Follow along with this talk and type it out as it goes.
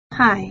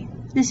Hi,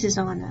 this is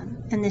Anna,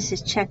 and this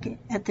is Check It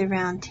at the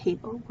Round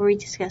Table, where we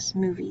discuss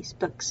movies,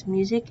 books,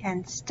 music,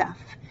 and stuff.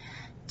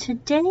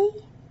 Today,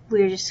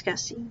 we're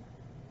discussing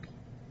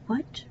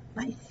what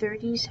my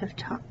 30s have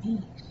taught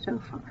me so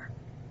far.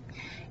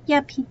 Yeah,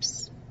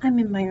 peeps, I'm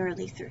in my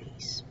early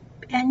 30s.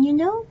 And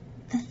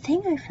the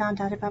thing I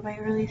found out about my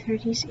early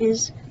 30s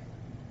is,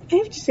 I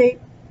have to say,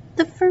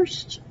 the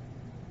first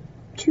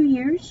 2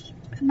 years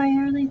of my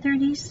early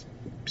 30s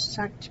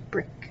sucked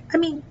brick.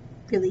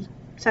 Really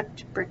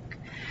sucked brick.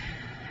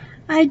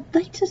 I'd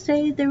like to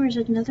say there was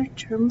another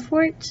term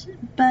for it,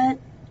 but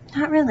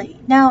not really.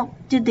 Now,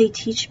 did they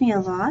teach me a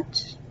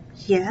lot?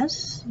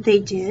 Yes, they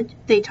did.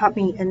 They taught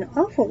me an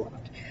awful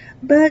lot.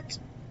 But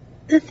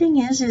the thing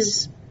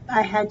is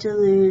I had to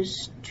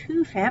lose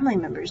 2 family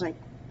members, like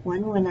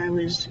one when I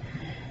was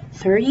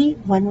 30,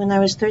 one when I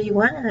was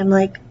 31, and I'm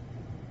like,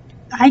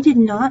 I did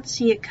not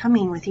see it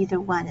coming with either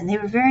one, and they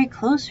were very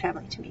close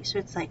family to me, so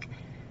it's like,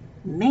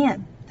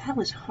 man, that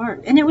was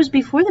hard. And it was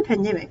before the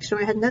pandemic, so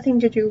it had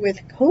nothing to do with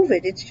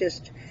COVID.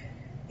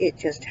 It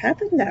just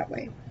happened that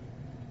way.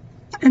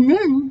 And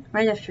then,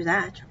 right after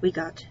that, we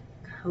got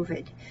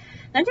COVID.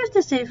 And I'd have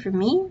to say, for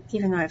me,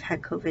 even though I've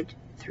had COVID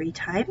 3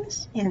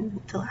 times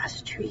in the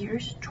last 2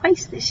 years,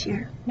 twice this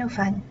year, no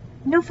fun.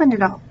 No fun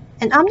at all.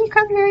 An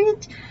Omicron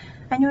variant,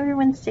 I know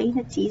everyone's saying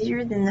it's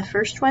easier than the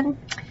first one.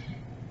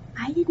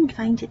 I didn't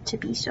find it to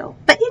be so.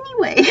 But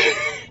anyway,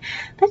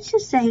 let's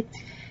just say,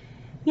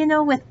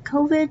 with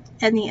COVID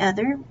and the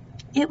other,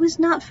 it was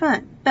not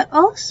fun. But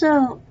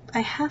also, I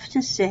have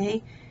to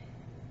say,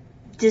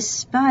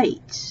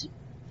 despite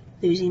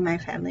losing my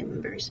family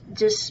members,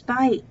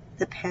 despite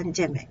the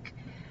pandemic,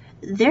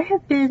 there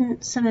have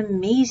been some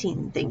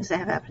amazing things that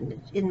have happened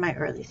in my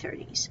early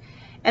 30s.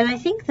 And I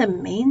think the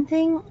main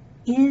thing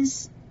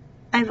is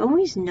I've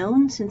always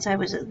known since I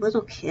was a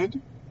little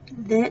kid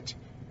that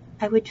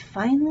I would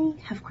finally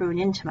have grown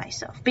into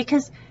myself,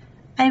 because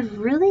I've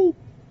really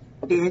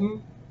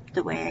been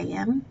the way I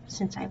am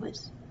since I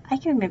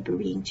can remember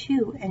being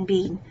 2 and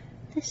being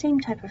the same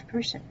type of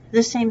person,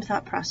 the same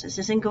thought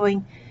processes, and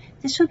going,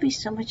 this would be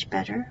so much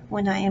better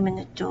when I am an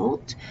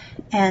adult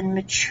and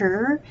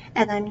mature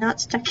and I'm not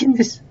stuck in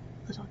this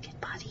little kid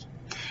body.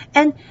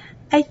 And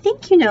I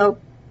think,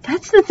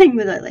 that's the thing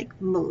that I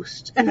like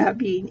most about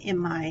being in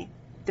my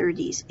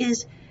 30s,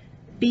 is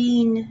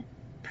being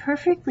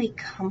perfectly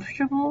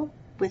comfortable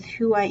with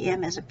who I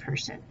am as a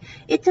person.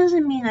 It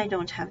doesn't mean I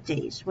don't have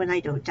days when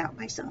I don't doubt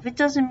myself. It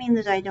doesn't mean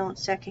that I don't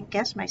second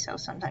guess myself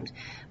sometimes.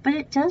 But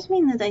it does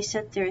mean that I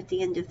sit there at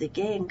the end of the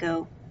day and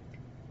go,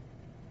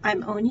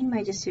 I'm owning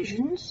my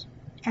decisions,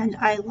 and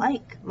I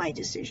like my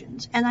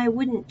decisions, and I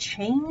wouldn't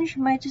change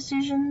my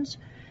decisions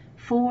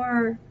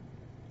for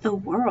the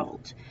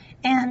world.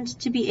 And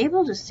to be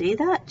able to say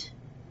that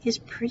is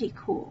pretty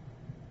cool.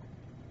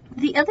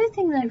 The other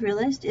thing that I've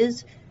realized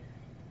is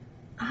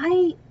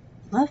I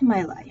love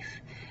my life.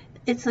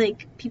 It's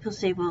like people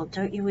say, well,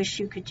 don't you wish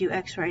you could do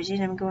X, Y, Z?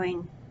 And I'm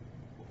going,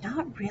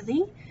 not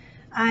really.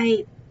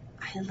 I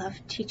love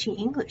teaching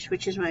English,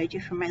 which is what I do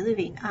for my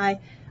living. I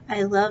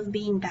love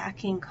being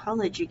back in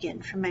college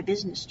again for my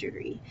business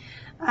degree.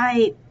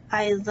 I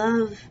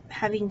love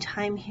having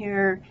time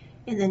here.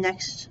 In the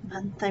next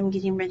month, I'm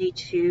getting ready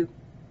to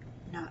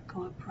not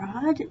go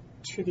abroad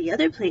to the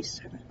other place.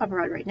 I'm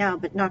abroad right now,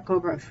 but not go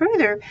abroad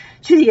further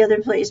to the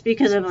other place,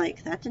 because I'm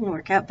like, that didn't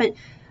work out. But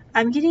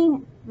I'm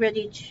getting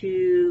ready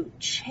to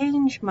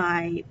change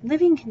my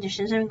living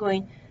conditions. I'm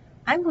going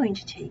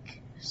to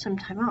take some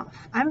time off.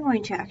 I'm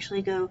going to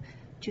actually go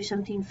do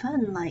something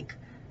fun, like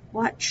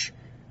watch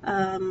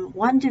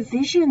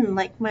WandaVision,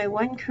 like my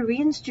one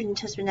Korean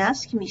student has been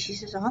asking me. She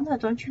says, Anna,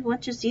 don't you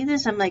want to see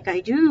this? I'm like, I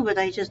do, but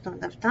I just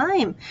don't have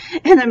time.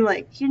 And I'm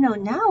like,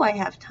 now I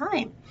have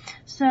time.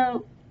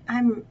 So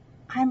I'm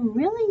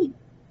really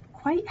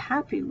quite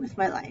happy with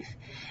my life.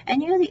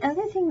 And the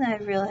other thing that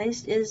I've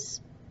realized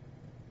is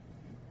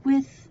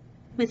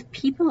with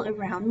people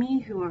around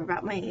me who are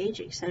about my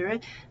age, etc.,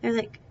 they're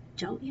like,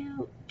 don't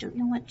you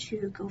want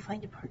to go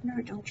find a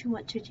partner? Don't you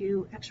want to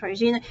do X, Y,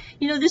 Z?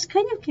 And, this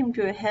kind of came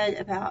to a head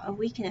about a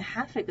week and a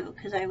half ago,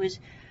 because I was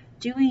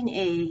doing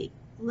a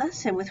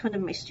lesson with one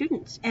of my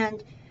students,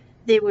 and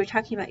they were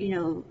talking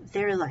about,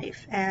 their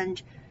life,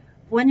 and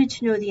wanted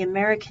to know the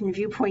American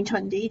viewpoint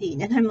on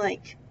dating. And I'm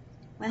like,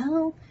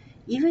 well,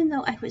 even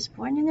though I was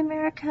born in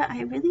America,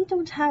 I really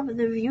don't have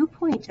the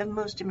viewpoint of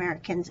most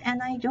Americans, and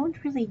I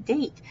don't really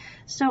date.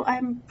 So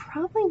I'm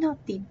probably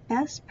not the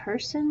best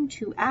person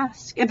to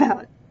ask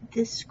about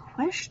this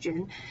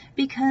question,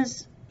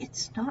 because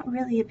it's not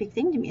really a big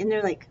thing to me. And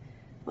they're like,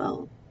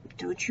 well,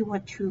 don't you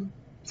want to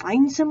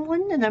find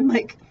someone? And I'm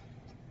like,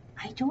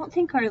 I don't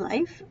think our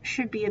life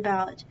should be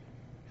about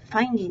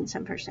finding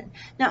some person.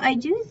 Now, I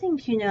do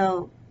think,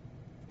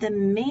 the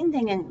main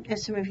thing, and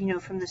as some of you know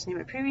from listening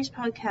to my previous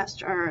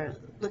podcast or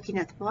looking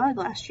at the blog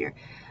last year,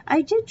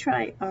 I did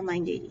try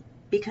online dating,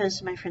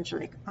 because my friends were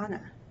like,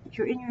 Anna,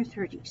 you're in your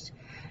 30s.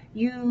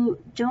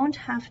 You don't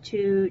have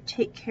to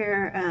take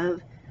care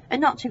of, and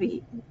not to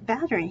be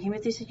bad or anything,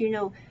 but they said,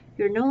 you're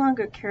You're no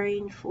longer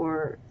caring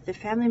for the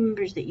family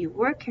members that you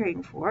were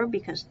caring for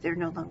because they're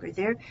no longer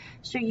there.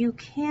 So you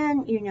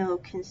can,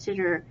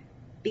 consider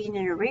being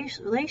in a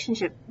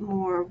relationship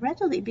more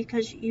readily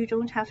because you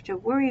don't have to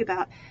worry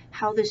about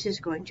how this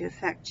is going to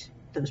affect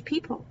those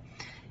people.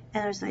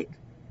 And I was like,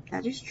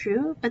 that is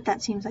true, but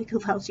that seems like a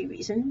lousy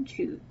reason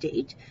to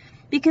date.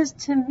 Because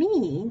to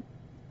me,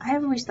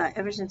 I've always thought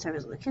ever since I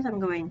was a kid,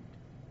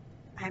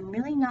 I'm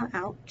really not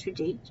out to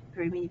date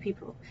very many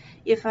people.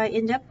 If I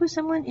end up with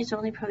someone, it's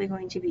only probably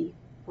going to be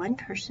one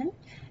person.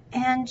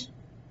 And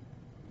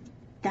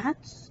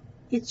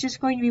it's just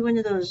going to be one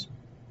of those,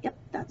 yep,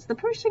 that's the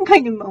person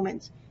kind of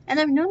moments. And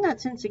I've known that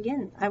since,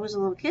 again, I was a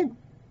little kid.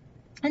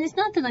 And it's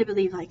not that I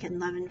believe in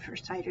love at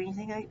first sight or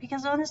anything,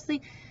 because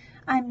honestly,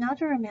 I'm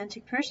not a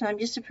romantic person. I'm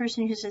just a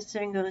person who sits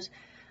there and goes,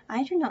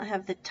 I do not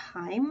have the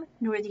time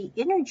nor the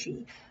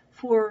energy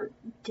for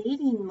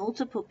dating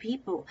multiple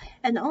people.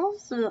 And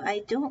also,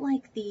 I don't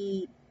like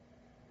the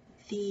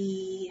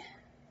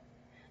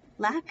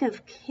lack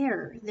of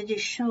care that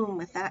is shown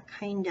with that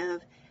kind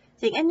of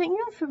thing. And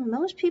for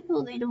most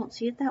people, they don't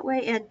see it that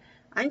way. And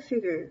I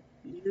figure,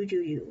 you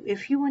do you.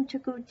 If you want to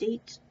go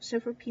date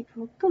several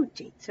people, go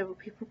date several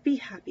people. Be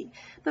happy.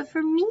 But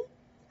for me,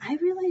 I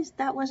realized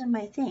that wasn't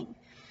my thing.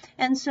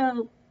 And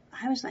so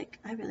I was like,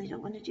 I really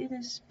don't want to do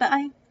this. But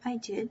I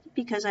did,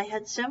 because I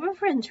had several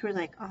friends who were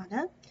like,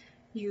 Anna,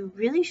 you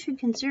really should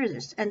consider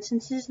this. And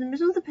since it's in the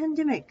middle of the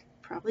pandemic,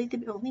 probably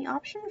the only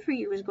option for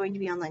you is going to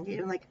be online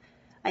dating. I'm like,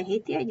 I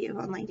hate the idea of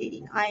online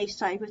dating. I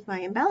side with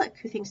Maya Malik,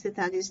 who thinks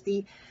that is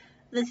the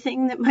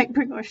thing that might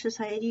bring our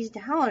societies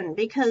down,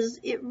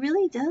 because it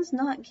really does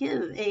not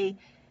give a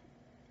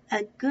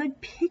good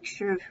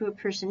picture of who a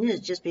person is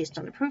just based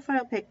on a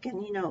profile pic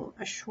and,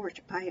 a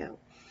short bio.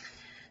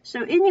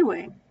 So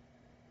anyway,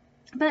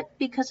 but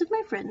because of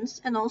my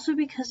friends, and also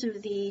because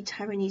of the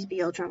Taiwanese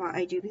BL drama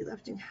I Do Be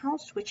Left in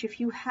House, which if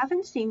you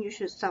haven't seen, you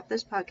should stop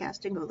this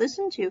podcast and go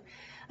listen to,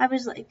 I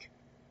was like,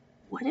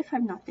 what if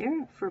I'm not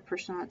there for a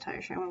person on a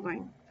tire show? I'm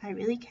going, I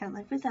really can't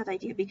live with that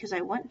idea, because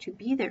I want to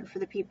be there for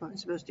the people I'm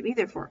supposed to be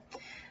there for.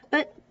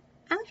 But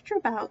after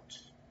about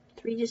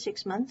 3 to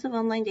 6 months of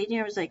online dating,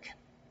 I was like,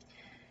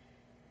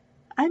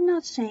 I'm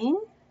not saying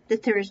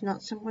that there is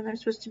not someone I'm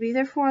supposed to be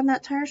there for on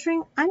that tire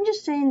string. I'm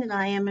just saying that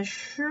I am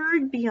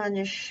assured beyond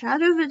a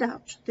shadow of a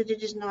doubt that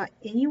it is not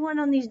anyone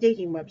on these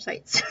dating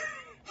websites.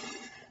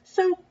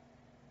 So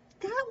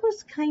that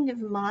was kind of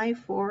my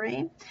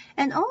foray.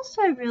 And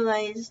also I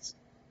realized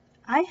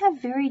I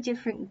have very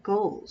different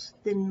goals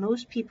than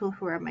most people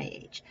who are my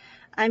age.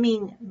 I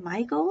mean,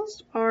 my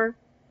goals are,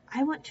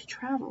 I want to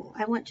travel.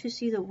 I want to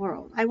see the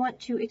world. I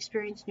want to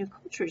experience new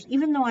cultures.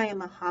 Even though I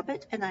am a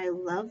hobbit and I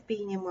love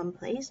being in one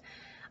place,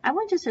 I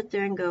want to sit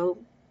there and go,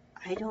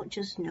 I don't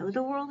just know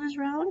the world is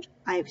round.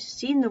 I've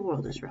seen the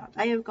world is round.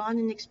 I have gone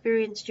and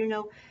experienced,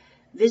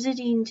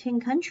 visiting 10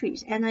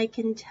 countries. And I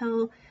can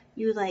tell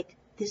you,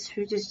 this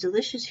food is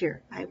delicious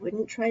here. I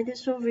wouldn't try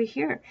this over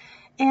here.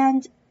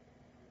 And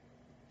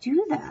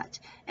do that.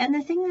 And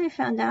the thing that I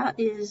found out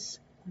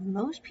is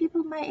most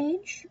people my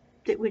age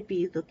that would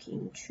be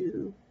looking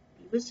to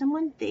be with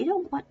someone, they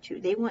don't want to.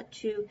 They want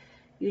to,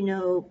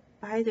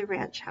 buy the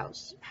ranch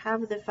house,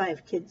 have the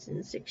 5 kids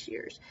in 6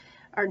 years,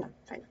 or not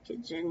 5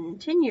 kids in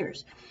 10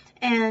 years.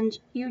 And,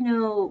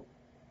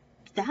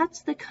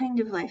 that's the kind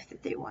of life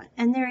that they want.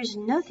 And there is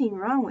nothing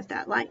wrong with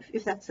that life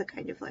if that's the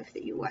kind of life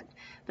that you want.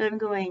 But I'm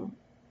going,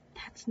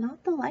 that's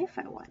not the life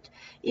I want.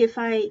 If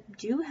I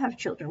do have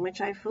children,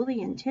 which I fully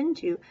intend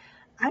to,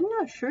 I'm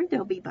not sure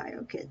they'll be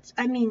bio kids.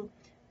 I mean,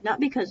 not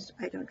because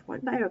I don't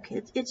want bio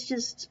kids. It's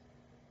just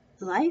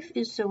life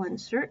is so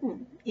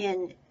uncertain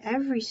in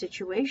every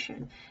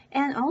situation.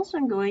 And also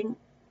I'm going,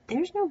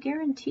 there's no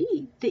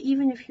guarantee that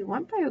even if you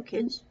want bio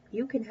kids,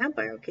 you can have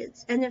bio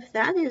kids. And if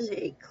that is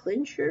a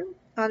clincher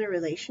on a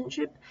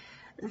relationship,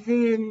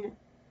 then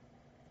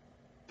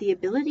the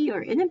ability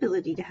or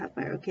inability to have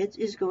bio kids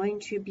is going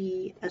to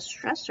be a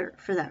stressor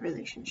for that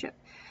relationship.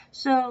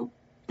 So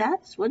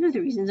that's one of the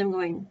reasons I'm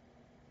going,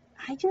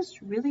 I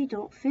just really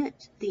don't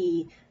fit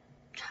the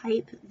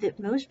type that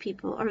most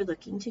people are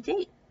looking to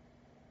date.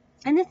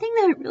 And the thing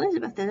that I realized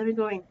about that, I'm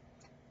going,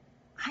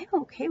 I'm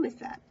okay with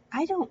that.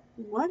 I don't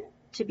want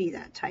to be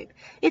that type.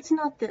 It's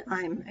not that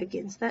I'm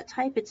against that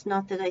type. It's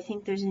not that I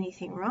think there's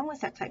anything wrong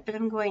with that type. But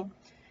I'm going,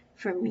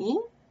 for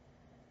me,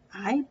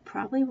 I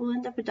probably will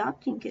end up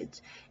adopting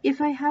kids.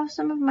 If I have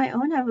some of my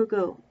own, I will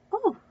go,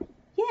 oh,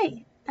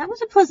 yay, that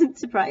was a pleasant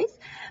surprise.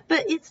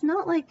 But it's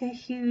not like a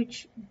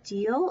huge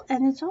deal.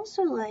 And it's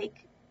also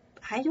like,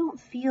 I don't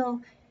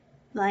feel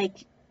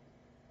like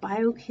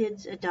bio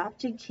kids,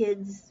 adopted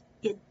kids,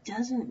 it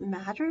doesn't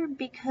matter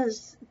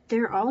because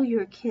they're all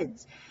your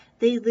kids.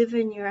 They live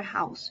in your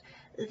house.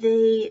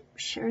 They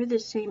share the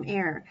same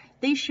air.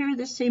 They share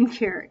the same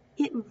care.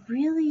 It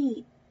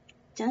really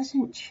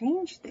doesn't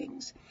change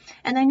things.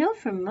 And I know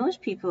for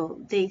most people,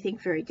 they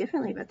think very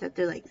differently about that.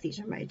 They're like, these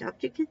are my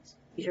adopted kids.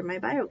 These are my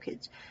bio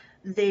kids.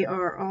 They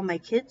are all my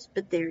kids,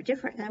 but they're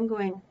different. And I'm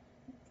going,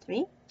 to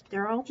me,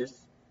 they're all just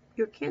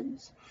your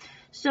kids.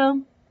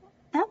 So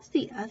that's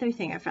the other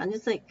thing I found.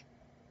 It's like,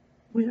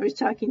 when I was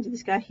talking to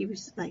this guy, he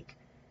was like,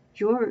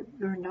 you're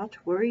not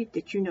worried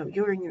that,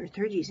 you're in your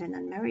 30s and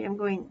unmarried? I'm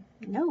going,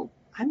 no,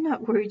 I'm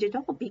not worried at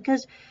all,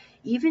 because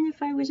even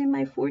if I was in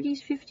my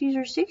 40s, 50s,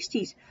 or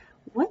 60s,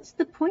 what's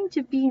the point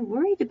of being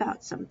worried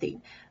about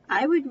something?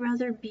 I would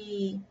rather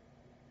be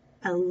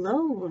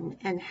alone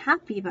and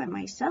happy by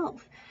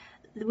myself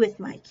with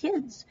my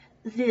kids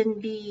than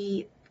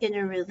be in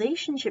a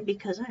relationship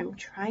because I'm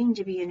trying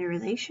to be in a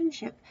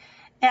relationship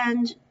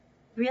and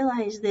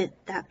realize that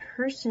that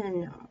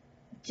person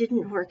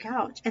didn't work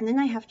out. And then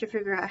I have to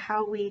figure out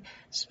how we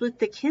split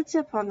the kids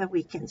up on the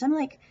weekends. I'm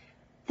like,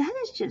 that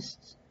is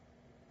just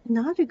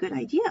not a good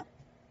idea.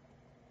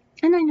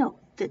 And I know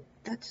that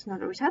that's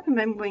not always happening,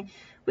 but I'm going,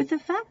 with the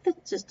fact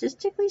that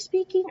statistically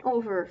speaking,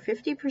 over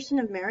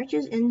 50% of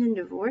marriages end in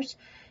divorce,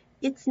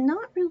 it's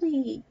not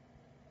really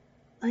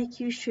like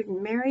you should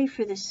marry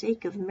for the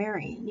sake of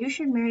marrying. You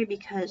should marry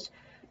because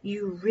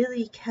you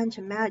really can't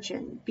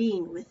imagine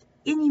being with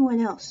anyone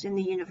else in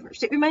the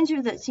universe. It reminds me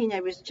of that scene I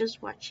was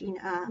just watching,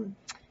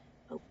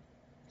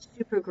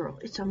 Supergirl.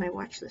 It's on my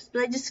watch list.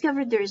 But I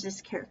discovered there's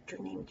this character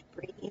named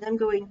Brainy, and I'm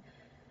going,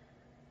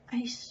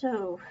 I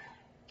so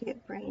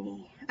get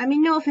Brainy. I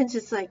mean, no offense,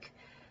 it's like,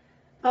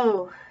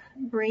 oh,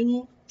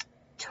 Brainy,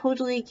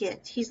 totally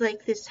get. He's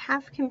like this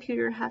half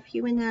computer, half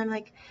human, and I'm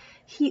like,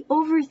 he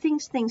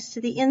overthinks things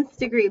to the nth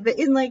degree. But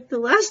in like the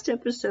last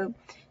episode,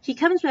 he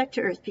comes back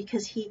to Earth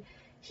because he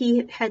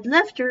had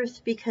left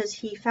Earth because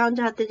he found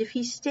out that if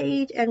he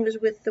stayed and was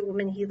with the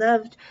woman he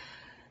loved,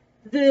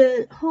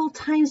 the whole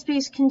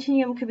time-space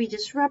continuum could be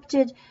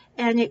disrupted,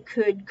 and it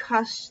could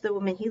cost the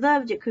woman he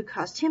loved, it could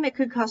cost him, it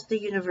could cost the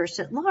universe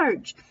at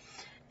large.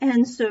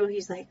 And so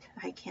he's like,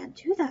 I can't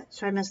do that,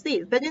 so I must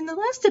leave. But in the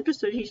last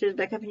episode, he shows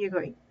back up, and you're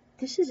going,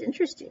 this is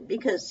interesting,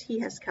 because he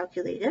has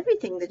calculated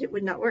everything that it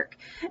would not work.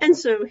 And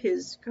so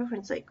his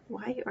girlfriend's like,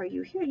 why are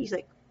you here? And he's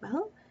like,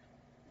 well,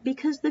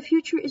 because the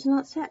future is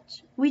not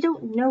set. We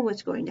don't know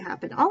what's going to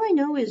happen. All I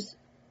know is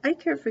I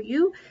care for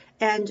you,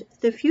 and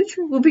the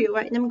future will be all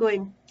right. And I'm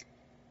going,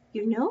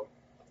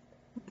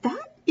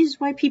 that is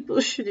why people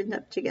should end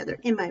up together,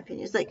 in my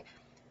opinion. It's like,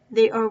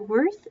 they are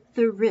worth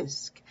the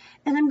risk.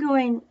 And I'm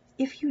going,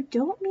 if you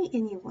don't meet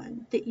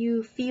anyone that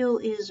you feel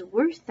is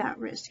worth that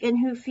risk and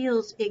who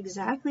feels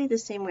exactly the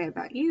same way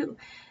about you,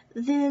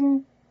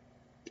 then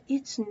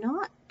it's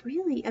not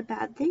really a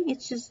bad thing.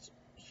 It's just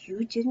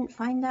you didn't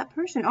find that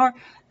person, or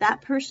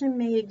that person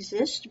may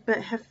exist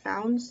but have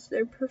found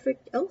their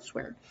perfect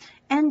elsewhere.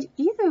 And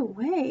either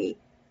way,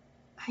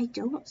 I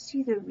don't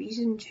see the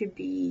reason to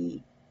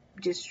be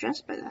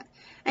distressed by that.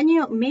 And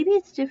maybe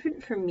it's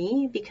different for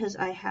me because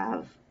I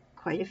have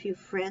quite a few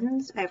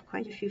friends, I have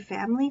quite a few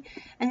family,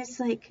 and it's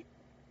like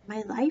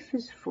my life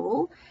is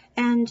full,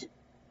 and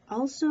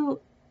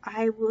also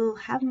I will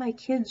have my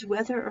kids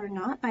whether or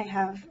not I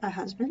have a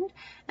husband,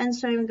 and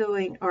so I'm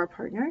going, or a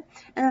partner,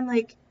 and I'm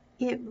like,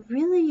 it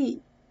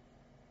really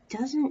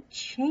doesn't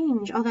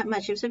change all that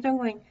much, except I'm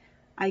going,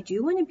 I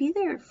do want to be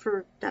there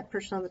for that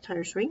person on the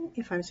tire swing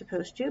if I'm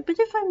supposed to, but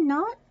if I'm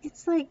not,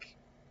 it's like,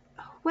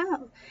 oh,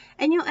 well.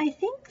 And I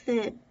think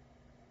that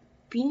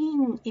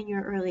being in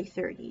your early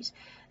 30s,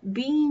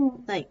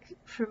 being like,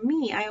 for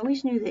me, I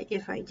always knew that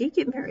if I did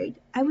get married,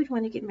 I would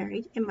want to get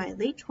married in my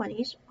late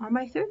 20s or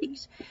my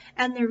 30s.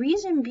 And the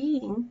reason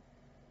being,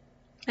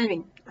 I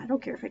mean, I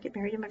don't care if I get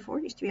married in my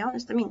 40s, to be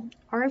honest. I mean,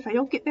 or if I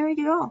don't get married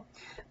at all.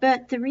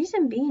 But the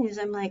reason being is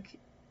I'm like,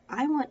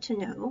 I want to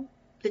know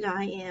that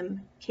I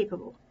am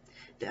capable,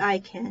 that I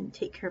can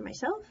take care of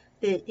myself,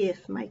 that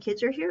if my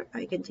kids are here,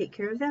 I can take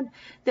care of them,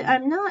 that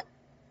I'm not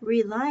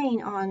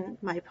relying on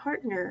my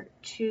partner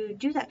to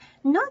do that.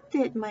 Not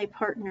that my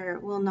partner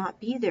will not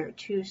be there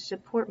to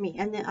support me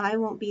and that I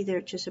won't be there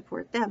to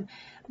support them,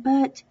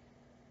 but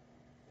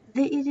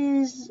that it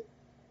is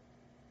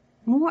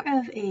more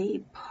of a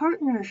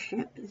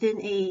partnership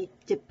than a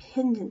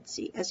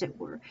dependency, as it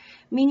were.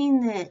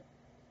 Meaning that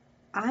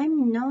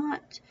I'm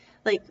not,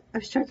 like, I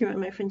was talking about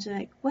my friends and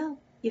like, well,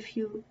 if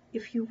you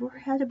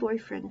had a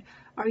boyfriend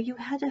or you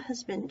had a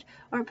husband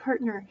or a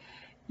partner,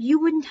 you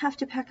wouldn't have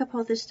to pack up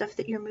all this stuff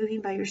that you're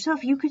moving by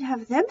yourself. You could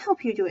have them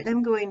help you do it. And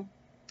I'm going,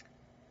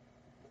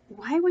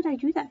 why would I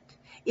do that?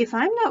 If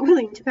I'm not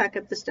willing to pack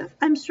up the stuff,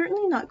 I'm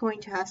certainly not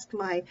going to ask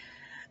my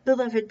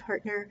beloved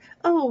partner,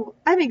 oh,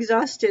 I'm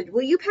exhausted,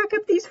 will you pack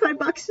up these 5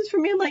 boxes for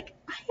me? I'm like,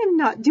 I am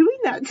not doing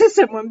that to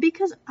someone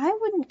because I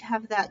wouldn't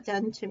have that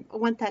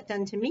want that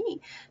done to me.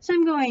 So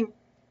I'm going,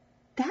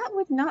 that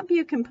would not be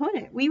a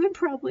component. We would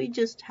probably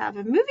just have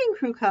a moving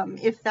crew come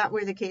if that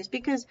were the case,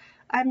 because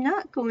I'm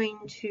not going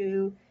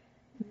to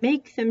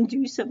make them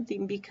do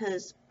something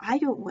because I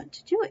don't want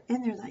to do it.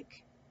 And they're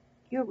like,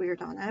 you're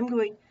weird, Anna. I'm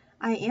going,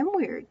 I am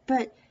weird,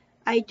 but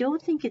I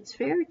don't think it's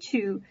fair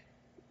to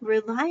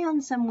rely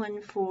on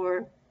someone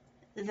for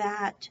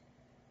that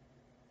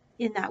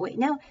in that way.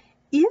 Now,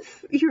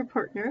 if your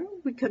partner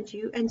would come to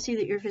you and see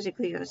that you're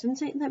physically exhausted and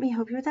say, let me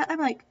help you with that, I'm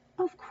like,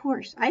 of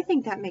course, I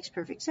think that makes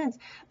perfect sense.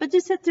 But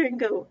to sit there and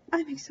go,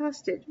 I'm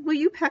exhausted, will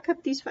you pack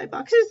up these 5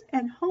 boxes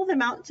and haul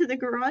them out to the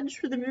garage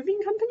for the moving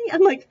company?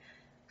 I'm like,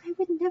 I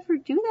would never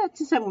do that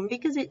to someone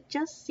because it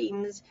just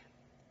seems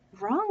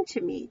wrong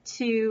to me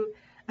to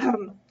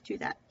do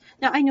that.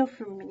 Now, I know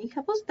for many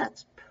couples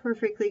that's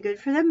perfectly good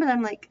for them, but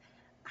I'm like,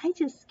 I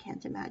just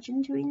can't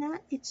imagine doing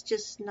that. It's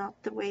just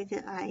not the way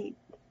that I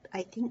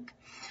think.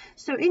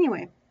 So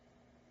anyway,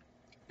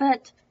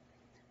 but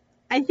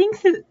I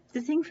think that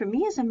the thing for me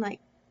is I'm like,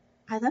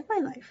 I love my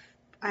life.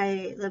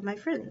 I love my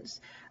friends.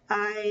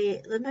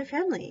 I love my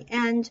family.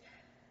 And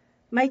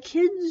my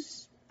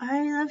kids,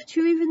 I love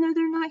too, even though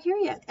they're not here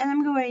yet. And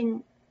I'm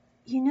going,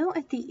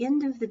 at the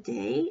end of the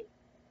day,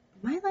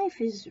 my life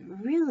is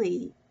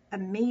really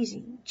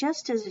amazing,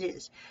 just as it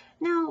is.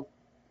 Now,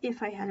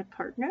 if I had a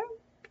partner,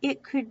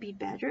 it could be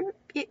better,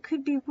 it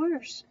could be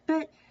worse.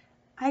 But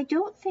I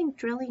don't think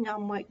dwelling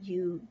on what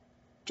you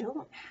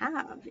don't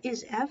have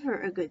is ever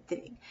a good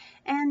thing.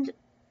 And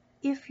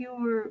if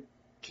you're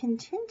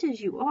content as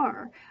you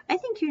are, I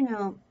think,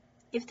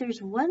 if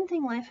there's one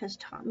thing life has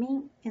taught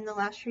me in the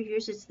last few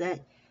years, it's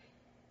that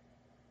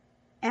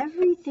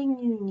everything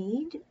you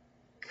need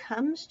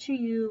comes to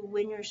you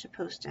when you're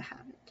supposed to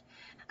have it.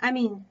 I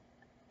mean,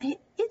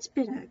 it's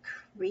been a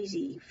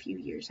crazy few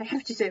years. I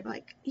have to say,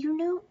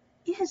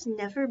 it has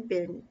never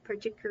been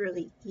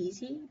particularly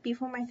easy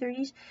before my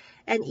 30s.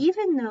 And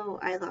even though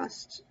I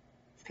lost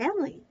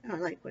family,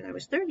 like when I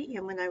was 30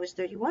 and when I was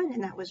 31,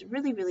 and that was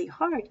really, really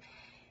hard,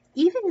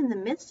 even in the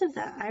midst of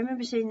that, I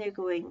remember sitting there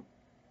going,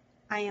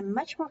 I am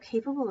much more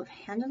capable of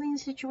handling the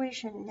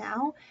situation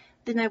now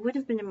than I would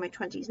have been in my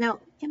 20s. Now,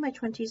 in my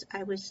 20s,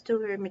 I was still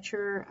very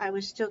mature. I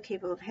was still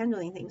capable of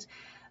handling things.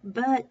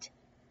 But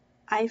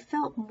I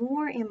felt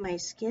more in my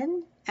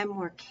skin and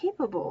more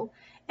capable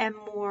and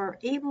more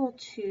able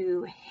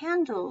to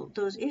handle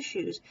those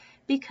issues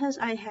because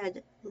I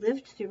had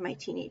lived through my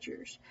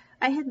teenagers.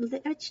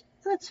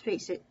 Let's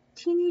face it,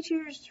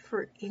 teenagers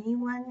for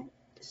anyone,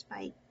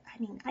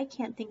 I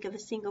can't think of a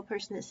single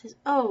person that says,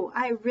 oh,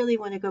 I really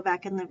want to go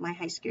back and live my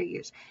high school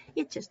years.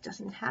 It just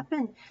doesn't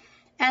happen.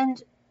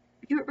 And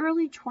your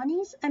early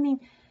 20s,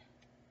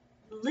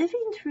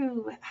 living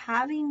through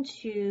having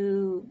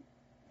to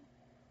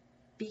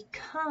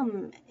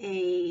become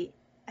a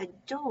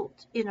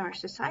adult in our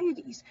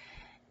societies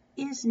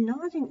is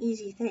not an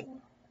easy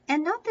thing.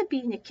 And not that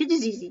being a kid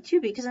is easy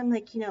too, because I'm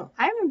like,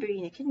 I remember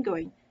being a kid and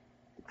going,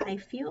 I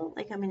feel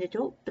like I'm an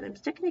adult, but I'm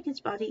stuck in a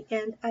kid's body,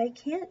 and I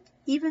can't,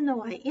 even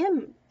though I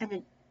am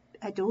an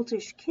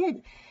adultish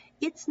kid,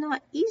 it's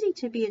not easy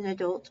to be an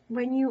adult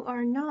when you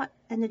are not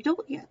an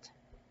adult yet.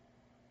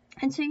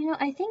 And so,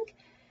 I think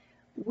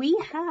we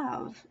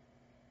have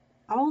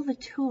all the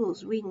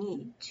tools we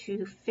need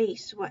to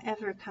face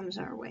whatever comes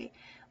our way.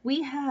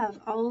 We have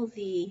all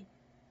the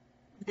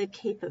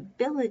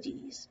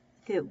capabilities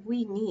that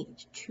we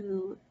need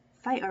to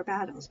fight our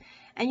battles.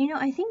 And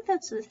I think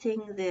that's the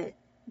thing that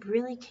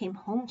really came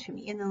home to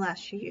me in the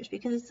last few years,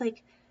 because it's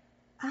like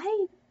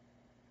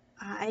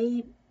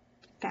I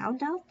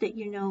found out that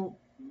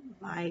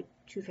my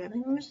two family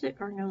members that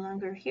are no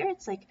longer here,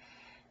 it's like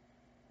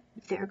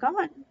they're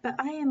gone, but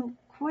I am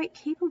quite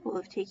capable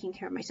of taking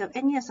care of myself.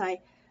 And yes,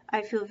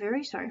 I feel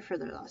very sorry for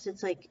their loss.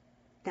 It's like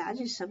that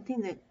is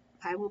something that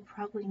I will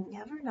probably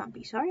never not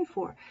be sorry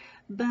for,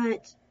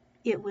 but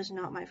it was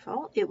not my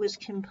fault. It was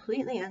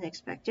completely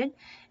unexpected.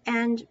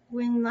 And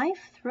when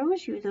life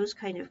throws you those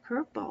kind of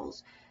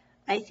curveballs,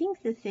 I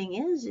think the thing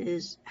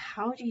is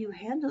how do you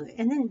handle it?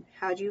 And then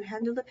how do you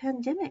handle the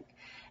pandemic?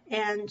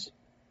 And,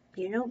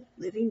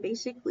 living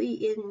basically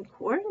in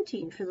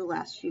quarantine for the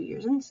last few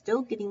years and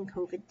still getting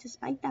COVID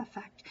despite that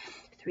fact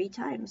 3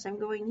 times. I'm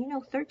going,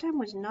 third time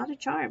was not a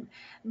charm.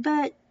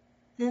 But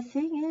the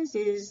thing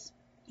is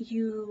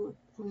you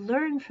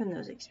learn from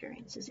those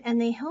experiences and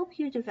they help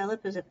you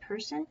develop as a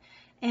person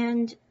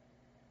and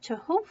to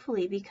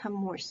hopefully become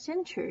more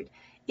centered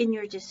in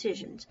your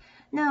decisions.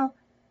 Now,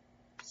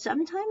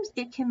 sometimes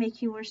it can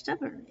make you more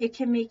stubborn. It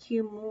can make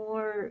you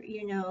more,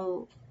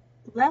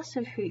 less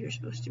of who you're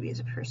supposed to be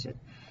as a person.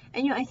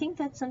 And, I think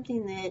that's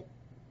something that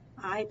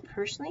I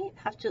personally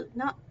have to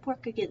not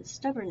work against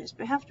stubbornness,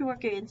 but have to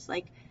work against,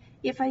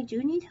 if I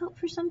do need help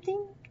for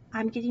something,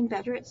 I'm getting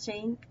better at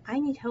saying I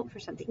need help for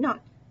something,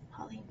 not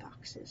hauling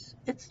boxes.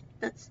 That's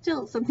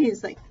still something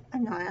that's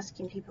I'm not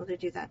asking people to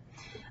do that.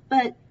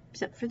 But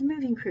except for the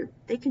moving crew,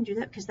 they can do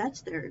that because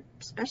that's their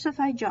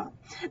specified job.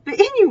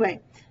 But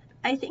anyway,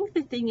 I think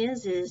the thing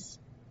is,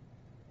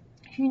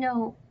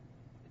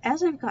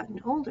 as I've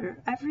gotten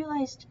older, I've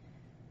realized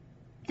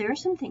there are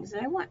some things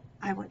that I want.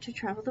 I want to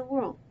travel the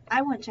world.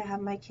 I want to have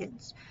my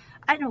kids.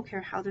 I don't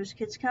care how those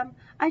kids come.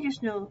 I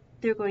just know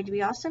they're going to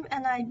be awesome,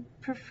 and I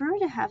prefer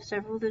to have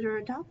several that are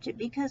adopted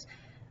because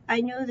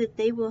I know that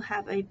they will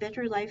have a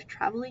better life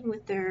traveling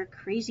with their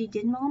crazy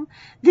din mom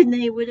than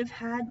they would have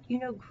had,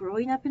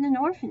 growing up in an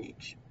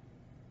orphanage.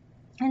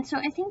 And so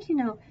I think,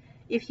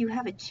 if you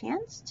have a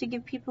chance to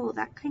give people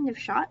that kind of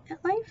shot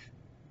at life,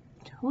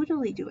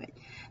 totally do it.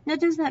 Now,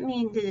 does that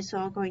mean that it's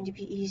all going to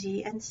be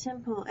easy and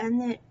simple and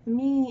that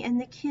me and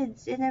the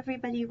kids and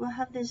everybody will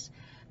have this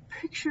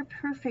picture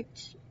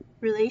perfect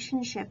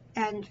relationship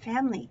and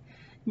family?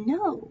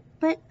 No,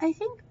 but I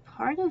think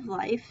part of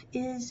life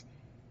is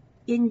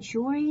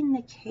enjoying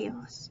the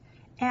chaos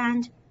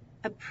and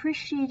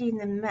appreciating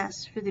the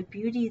mess for the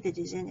beauty that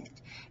is in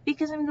it.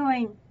 Because I'm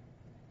going,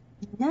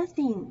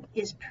 nothing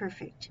is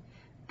perfect,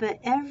 but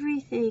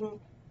everything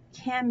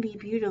can be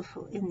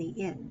beautiful in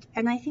the end.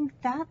 And I think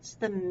that's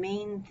the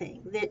main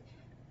thing that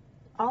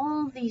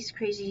all these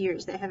crazy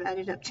years that have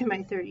added up to my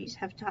 30s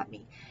have taught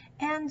me.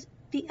 And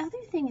the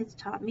other thing it's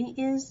taught me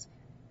is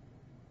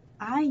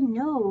I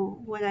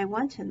know what I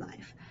want in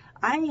life.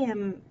 I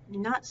am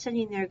not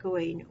sitting there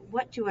going,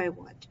 what do I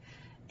want?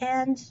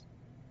 And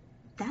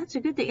that's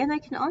a good thing. And I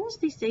can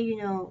honestly say,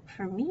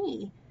 for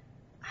me,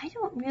 I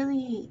don't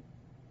really,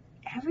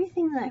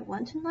 everything that I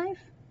want in life,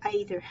 I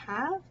either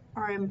have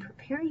or I'm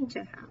preparing to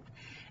have.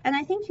 And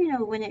I think,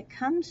 when it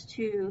comes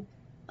to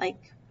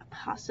like a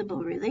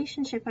possible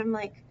relationship, I'm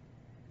like,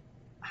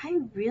 I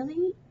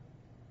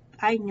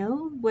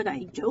know what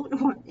I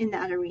don't want in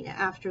that arena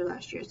after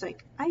last year. It's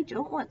like, I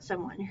don't want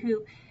someone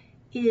who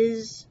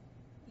is,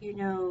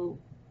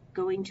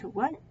 going to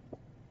want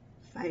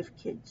 5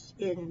 kids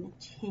in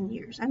 10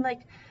 years. I'm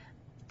like,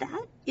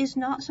 that is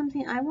not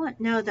something I want.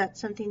 Now, that's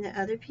something that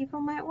other people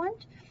might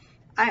want.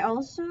 I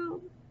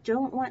also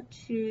don't want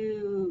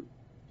to,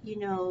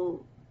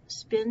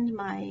 spend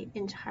my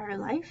entire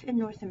life in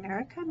North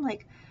America. I'm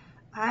like,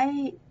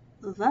 I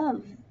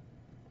love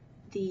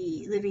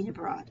the living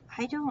abroad.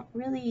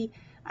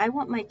 I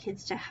want my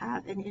kids to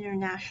have an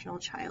international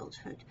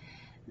childhood.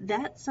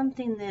 That's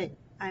something that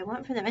I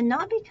want for them. And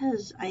not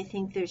because I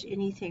think there's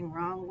anything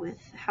wrong with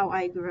how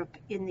I grew up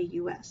in the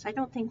US. I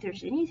don't think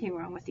there's anything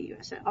wrong with the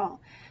US at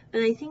all.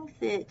 But I think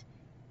that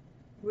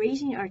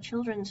raising our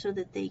children so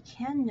that they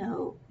can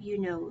know,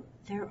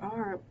 there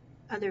are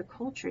other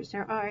cultures,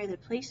 there are other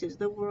places,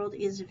 the world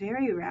is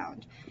very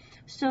round,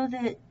 so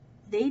that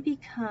they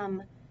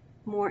become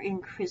more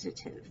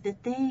inquisitive,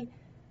 that they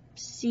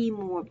see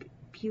more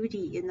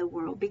beauty in the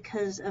world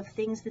because of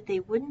things that they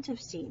wouldn't have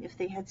seen if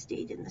they had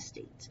stayed in the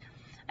States.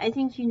 I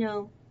think,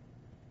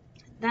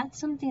 that's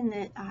something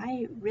that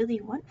I really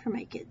want for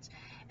my kids.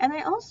 And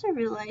I also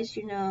realized,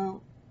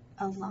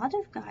 a lot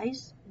of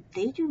guys,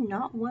 they do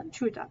not want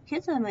to adopt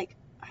kids. And I'm like,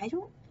 I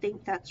don't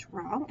think that's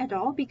wrong at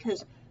all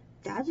because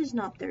that is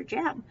not their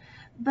jam.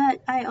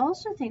 But I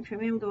also think for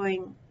me, I'm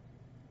going,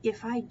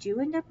 if I do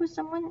end up with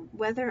someone,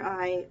 whether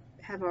I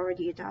have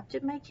already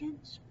adopted my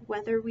kids,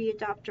 whether we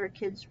adopt our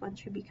kids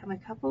once we become a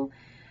couple,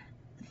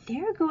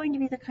 they're going to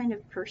be the kind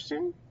of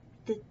person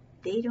that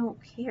they don't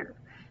care.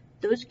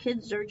 Those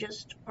kids are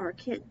just our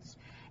kids.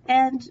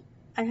 And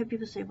I have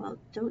people say, well,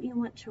 don't you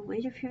want to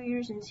wait a few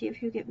years and see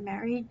if you get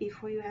married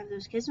before you have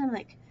those kids? And I'm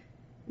like,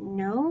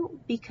 no,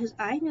 because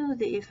I know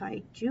that if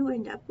I do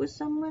end up with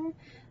someone,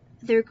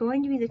 they're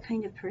going to be the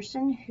kind of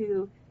person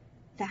who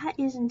that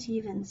isn't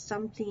even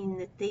something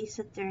that they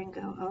sit there and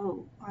go,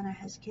 oh, Anna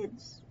has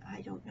kids.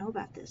 I don't know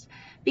about this.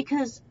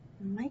 Because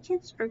my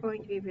kids are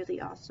going to be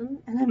really awesome.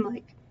 And I'm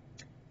like,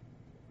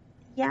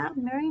 yeah,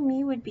 marrying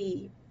me would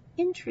be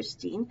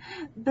interesting,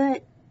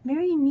 but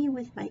marrying me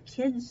with my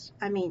kids,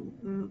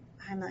 I'm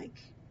like,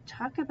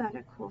 talk about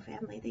a cool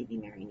family they'd be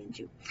marrying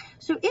into.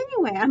 So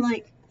anyway, I'm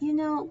like,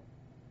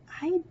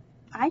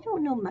 I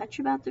don't know much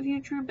about the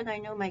future, but I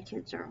know my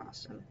kids are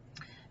awesome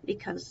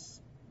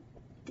because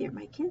they're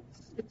my kids.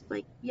 It's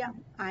like, yeah,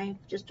 I've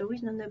just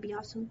always known they'd be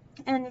awesome.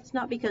 And it's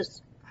not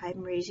because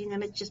I'm raising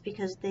them, it's just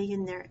because they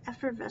in their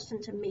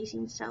effervescent,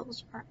 amazing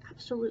selves are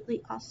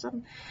absolutely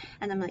awesome.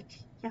 And I'm like,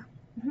 yeah.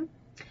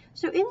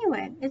 So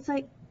anyway, it's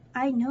like,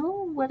 I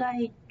know what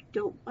I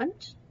don't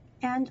want,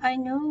 and I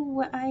know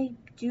what I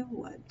do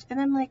want. And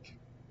I'm like,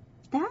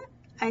 that,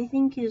 I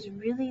think, is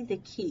really the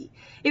key.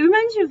 It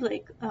reminds me of,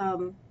 like,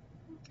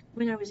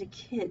 when I was a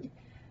kid,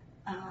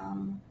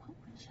 what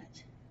was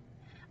it?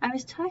 I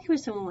was talking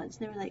with someone once,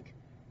 and they were like,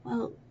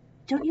 well,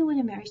 don't you want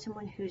to marry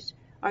someone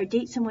or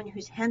date someone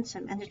who's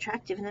handsome and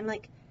attractive? And I'm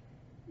like,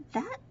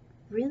 that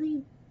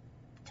really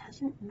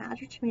doesn't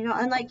matter to me at all.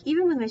 And, like,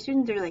 even with my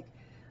students, they're like,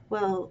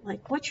 well,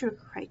 like, what's your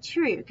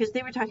criteria? Because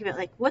they were talking about,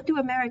 like, what do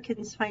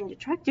Americans find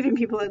attractive in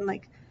people? I'm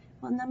like,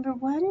 well, number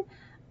one,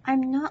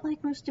 I'm not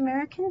like most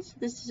Americans.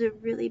 This is a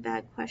really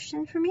bad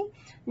question for me.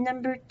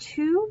 Number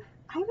two,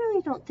 I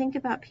really don't think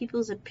about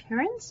people's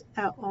appearance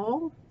at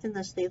all,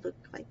 unless they look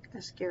like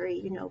a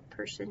scary,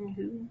 person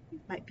who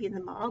might be in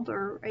the mob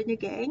or in a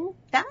gang.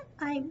 That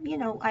I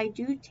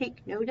do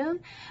take note of,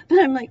 but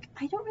I'm like,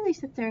 I don't really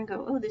sit there and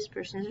go, oh, this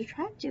person is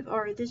attractive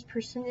or this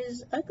person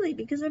is ugly,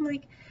 because I'm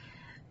like,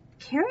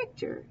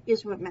 character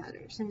is what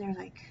matters. And they're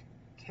like,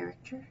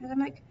 character? And I'm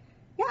like,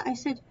 yeah. I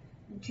said,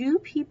 do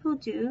people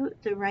do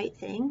the right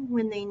thing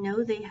when they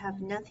know they have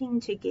nothing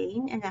to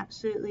gain and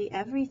absolutely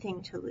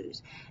everything to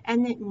lose,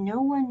 and that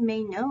no one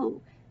may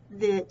know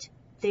that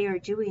they are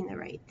doing the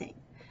right thing?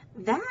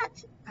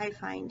 That I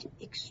find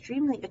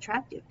extremely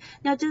attractive.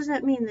 Now, does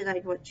that mean that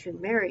I'd want to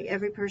marry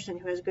every person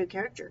who has good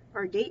character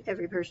or date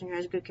every person who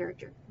has good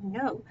character?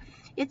 No.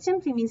 It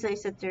simply means I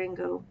sit there and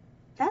go,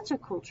 that's a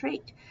cool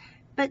trait.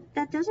 But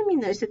that doesn't mean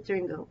that I sit there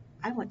and go,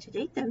 I want to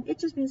date them. It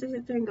just means I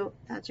sit there and go,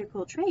 that's a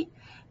cool trait.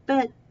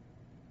 But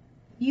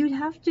you'd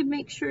have to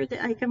make sure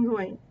that, like, I'm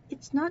going,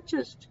 it's not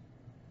just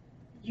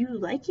you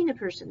liking a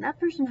person, that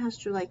person has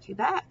to like you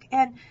back.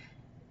 And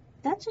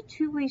that's a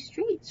two-way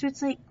street. So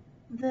it's like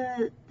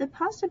the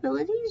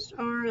possibilities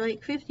are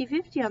like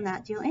 50-50 on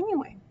that deal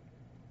anyway.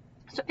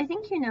 So I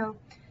think,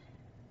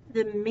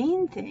 the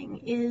main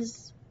thing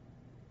is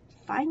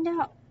find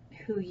out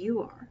who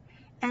you are.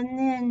 And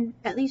then,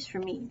 at least for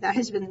me, that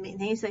has been the main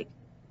thing. It's like,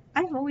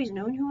 I've always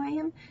known who I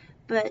am,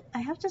 but I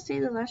have to say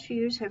the last few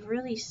years have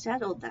really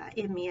settled that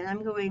in me. And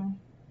I'm going,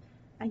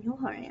 I know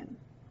who I am.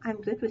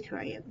 I'm good with who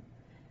I am.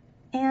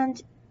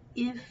 And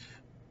if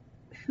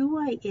who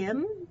I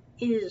am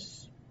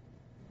is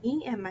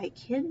me and my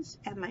kids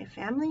and my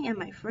family and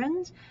my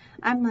friends,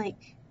 I'm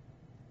like,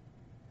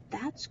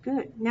 that's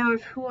good. Now,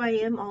 if who I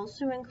am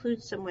also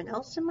includes someone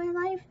else in my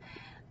life,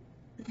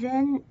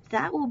 then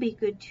that will be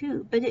good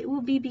too. But it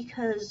will be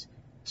because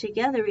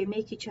together we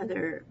make each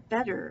other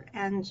better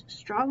and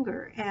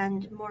stronger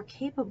and more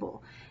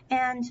capable.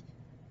 And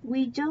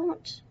we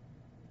don't,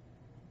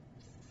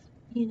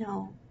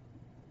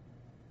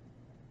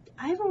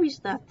 I've always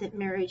thought that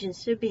marriage,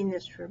 instead of being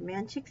this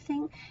romantic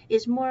thing,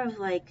 is more of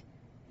like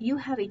you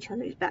have each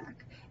other's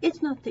back.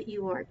 It's not that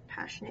you aren't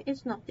passionate.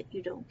 It's not that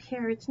you don't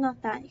care. It's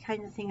not that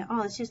kind of thing at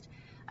all. It's just,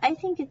 I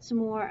think it's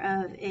more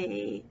of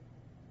a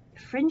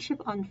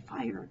friendship on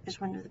fire,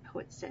 as one of the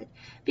poets said.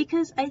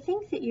 Because I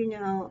think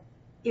that,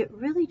 it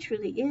really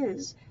truly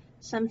is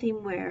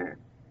something where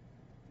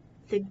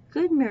the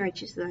good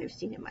marriages that I've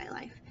seen in my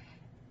life,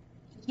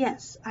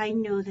 yes, I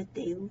know that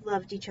they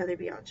loved each other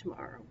beyond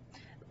tomorrow.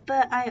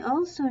 But I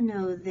also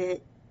know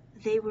that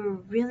they were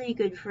really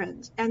good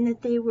friends and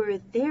that they were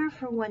there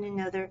for one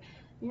another,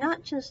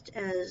 not just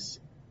as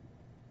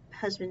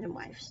husband and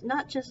wives,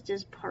 not just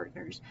as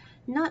partners,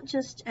 not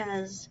just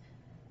as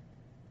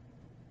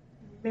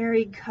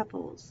married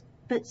couples,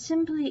 but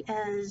simply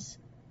as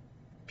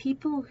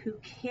people who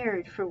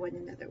cared for one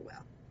another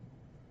well.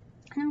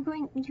 And I'm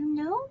going,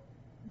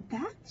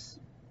 that's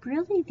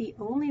really the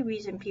only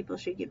reason people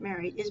should get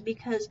married, is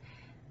because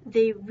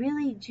they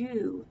really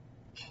do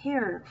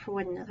care for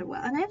one another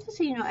well. And I have to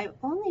say, I've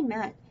only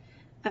met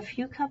a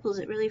few couples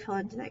that really fall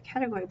into that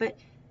category, but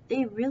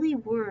they really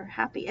were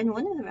happy. And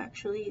one of them,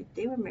 actually,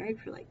 they were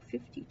married for like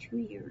 52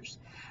 years.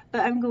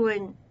 But I'm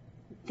going,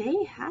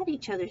 they had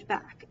each other's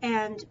back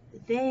and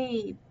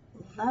they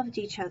loved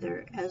each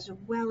other as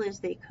well as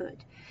they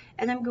could.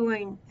 And I'm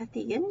going, at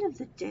the end of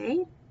the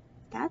day,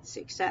 that's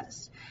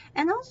success.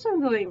 And also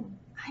I'm going,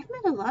 I've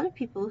met a lot of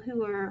people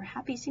who are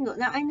happy single.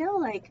 Now I know,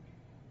 like,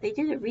 they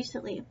did it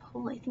recently, a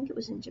poll, I think it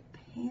was in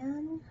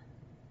Japan.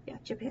 Yeah,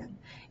 Japan.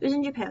 It was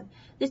in Japan.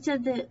 They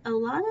said that a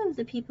lot of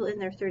the people in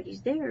their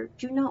 30s there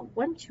do not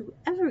want to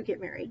ever get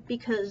married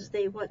because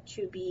they want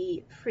to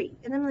be free.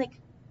 And I'm like,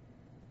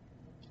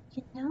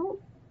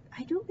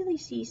 I don't really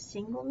see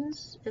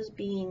singleness as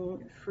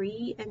being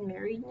free and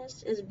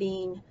marriedness as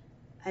being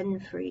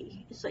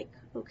unfree. It's like,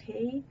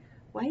 okay,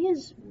 why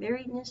does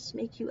marriedness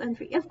make you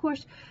unfree? Of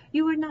course,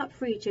 you are not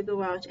free to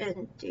go out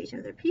and date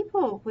other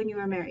people when you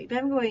are married. But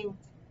I'm going,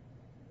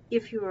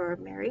 if you are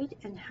married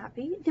and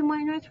happy, then why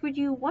on earth would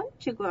you want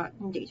to go out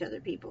and date other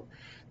people?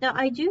 Now,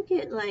 I do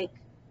get, like,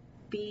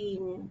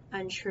 being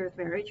unsure of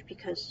marriage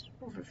because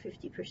over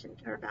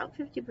 50% or about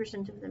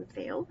 50% of them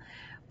fail.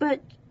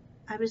 But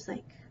I was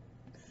like,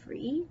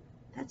 free?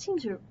 That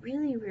seems a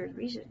really weird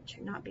reason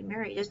to not be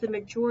married, as the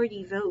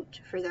majority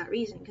vote for that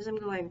reason. Because I'm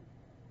going,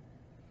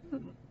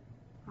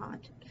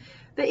 odd.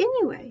 But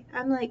anyway,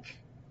 I'm like,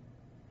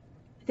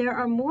 there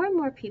are more and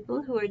more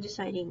people who are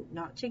deciding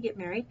not to get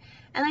married.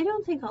 And I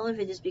don't think all of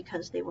it is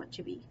because they want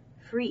to be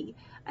free.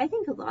 I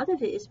think a lot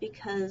of it is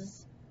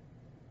because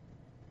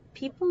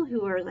people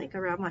who are like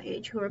around my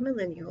age, who are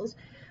millennials,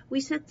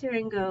 we sit there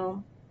and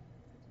go,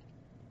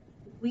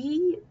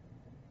 we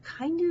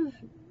kind of,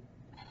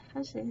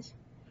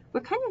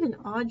 we're kind of an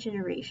odd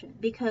generation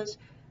because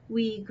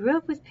we grew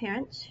up with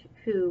parents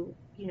who,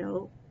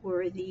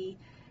 were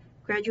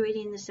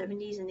graduating in the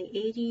 70s and the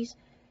 80s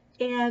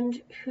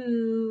and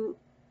who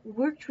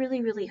worked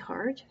really, really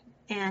hard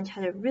and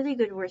had a really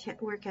good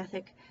work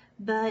ethic,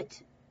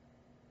 but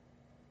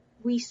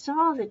we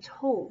saw the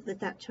toll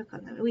that took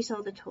on them. We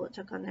saw the toll it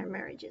took on their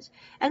marriages.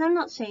 And I'm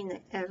not saying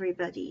that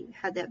everybody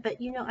had that, but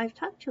I've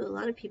talked to a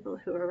lot of people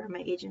who are around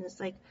my age, and it's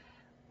like,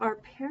 our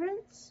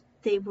parents,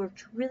 they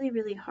worked really,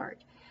 really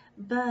hard,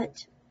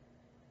 but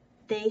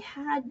they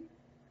had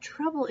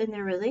trouble in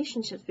their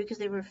relationships because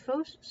they were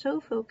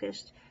so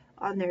focused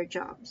on their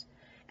jobs.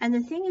 And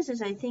the thing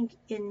is I think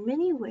in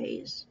many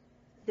ways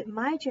that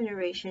my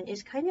generation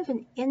is kind of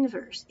an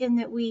inverse, in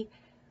that we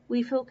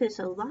focus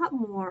a lot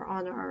more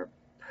on our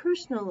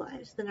personal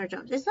lives than our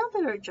jobs. It's not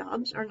that our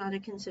jobs are not a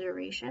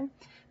consideration,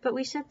 but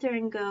we sit there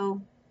and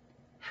go,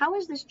 how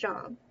is this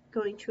job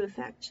going to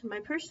affect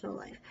my personal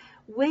life?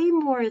 Way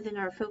more than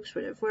our folks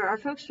would have, where our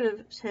folks would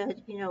have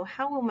said,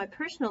 how will my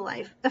personal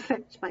life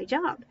affect my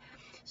job?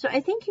 So I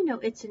think,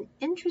 it's an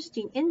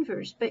interesting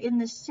inverse, but in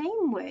the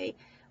same way,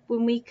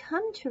 when we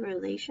come to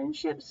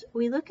relationships,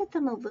 we look at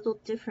them a little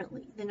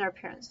differently than our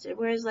parents did.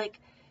 Whereas, like,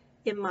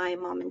 in my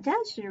mom and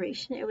dad's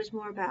generation, it was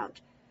more about,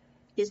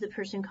 Is the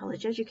person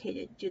college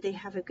educated? Do they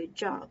have a good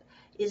job?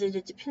 Is it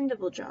a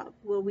dependable job?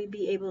 Will we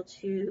be able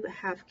to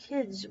have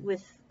kids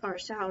with our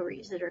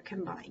salaries that are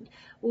combined?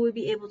 Will we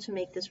be able to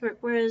make this work?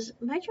 Whereas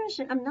my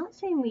generation, I'm not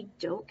saying we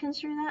don't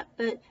consider that,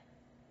 but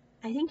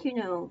I think,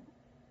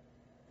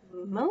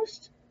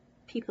 most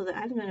people that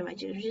I've known in my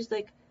generation is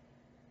like,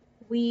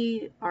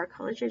 we are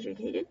college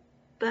educated,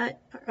 but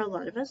a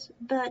lot of us,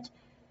 but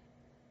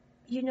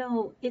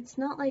it's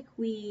not like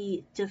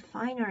we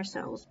define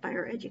ourselves by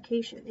our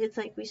education. It's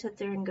like we sit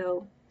there and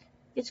go,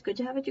 it's good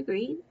to have a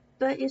degree,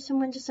 but if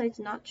someone decides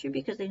not to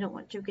because they don't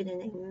want to get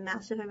in a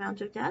massive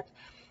amount of debt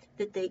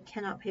that they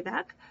cannot pay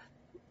back,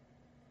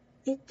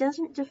 it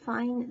doesn't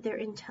define their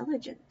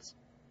intelligence.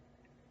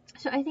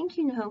 So I think,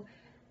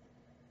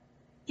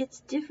 it's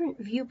different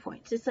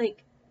viewpoints. It's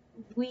like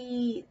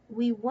we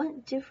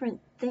want different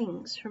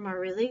things from our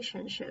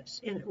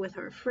relationships with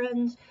our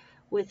friends,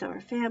 with our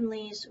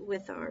families,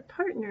 with our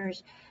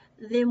partners,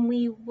 than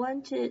we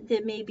wanted,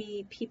 that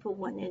maybe people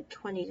wanted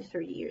 20 to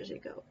 30 years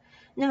ago.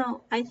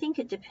 Now, I think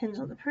it depends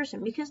on the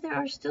person, because there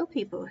are still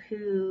people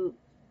who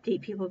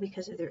date people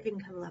because of their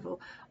income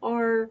level,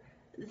 or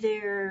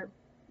their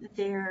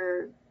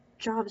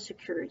job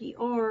security,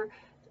 or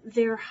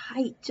their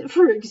height,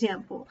 for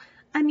example.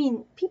 I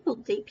mean, people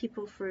date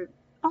people for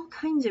all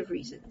kinds of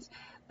reasons.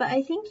 But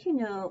I think,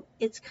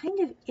 it's kind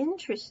of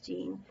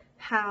interesting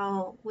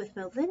how with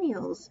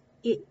millennials,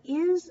 it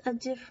is a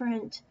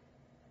different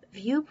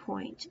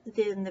viewpoint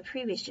than the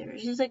previous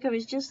generations. Like I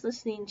was just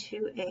listening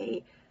to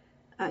a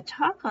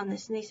talk on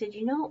this, and they said,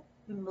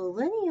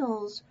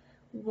 millennials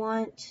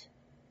want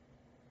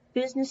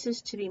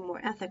businesses to be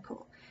more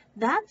ethical.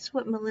 That's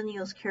what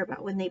millennials care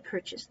about when they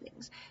purchase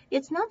things.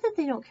 It's not that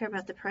they don't care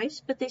about the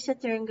price, but they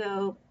sit there and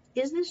go,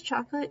 is this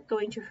chocolate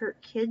going to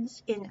hurt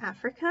kids in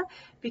Africa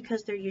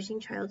because they're using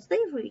child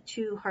slavery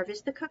to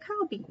harvest the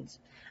cacao beans?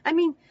 I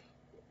mean,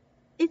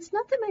 it's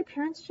not that my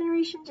parents'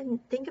 generation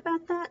didn't think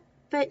about that,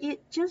 but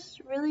it just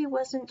really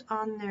wasn't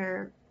on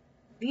their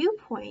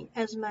viewpoint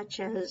as much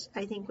as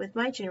I think with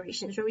my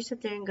generation, where we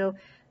sit there and go,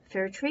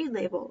 fair trade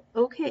label,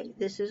 okay,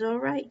 this is all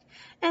right.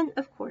 And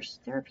of course,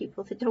 there are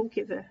people that don't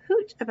give a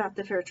hoot about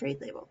the fair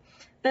trade label.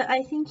 But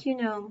I think,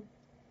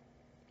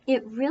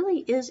 it really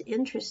is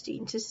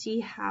interesting to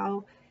see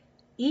how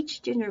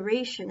each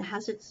generation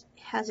has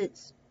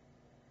its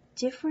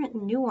different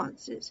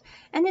nuances.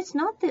 And it's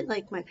not that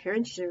like my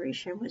parents'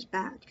 generation was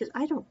bad, because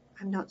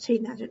I'm not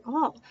saying that at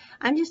all.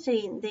 I'm just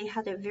saying they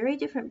had a very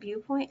different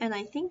viewpoint, and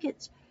I think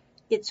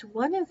it's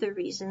one of the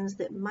reasons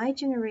that my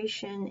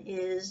generation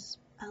is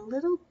a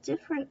little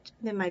different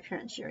than my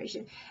parents'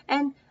 generation.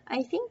 And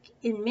I think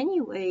in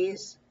many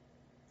ways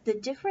the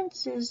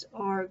differences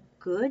are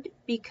good,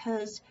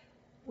 because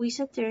we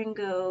sit there and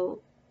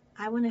go,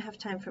 I want to have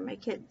time for my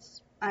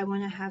kids. I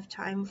want to have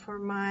time for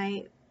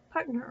my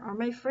partner or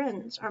my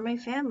friends or my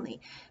family,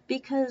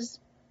 because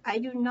I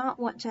do not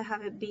want to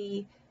have it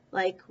be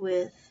like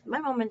with my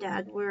mom and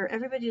dad, where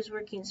everybody was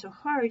working so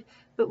hard,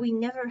 but we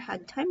never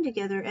had time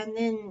together, and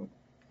then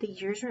the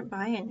years went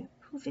by and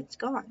poof, it's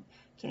gone.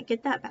 Can't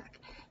get that back.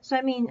 So,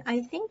 I mean,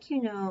 I think,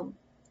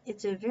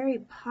 it's a very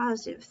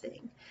positive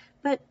thing,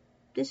 but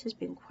this has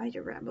been quite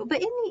a ramble.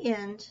 But in the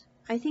end,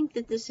 I think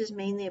that this is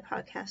mainly a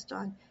podcast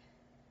on,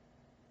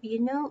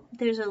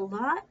 there's a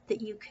lot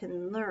that you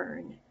can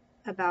learn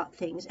about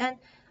things. And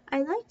I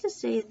like to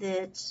say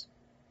that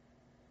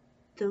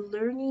the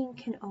learning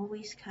can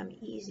always come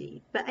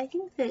easy. But I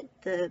think that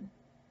the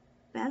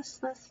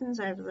best lessons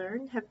I've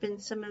learned have been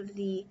some of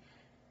the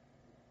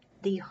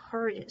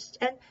hardest.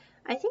 And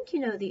I think,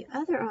 the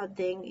other odd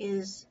thing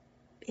is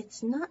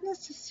it's not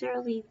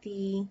necessarily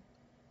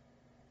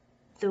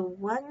the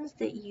ones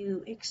that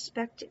you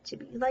expect it to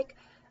be. Like,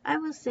 I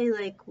will say,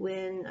 like,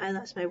 when I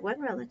lost my one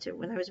relative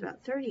when I was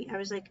about 30, I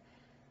was like,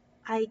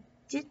 I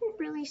didn't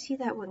really see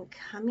that one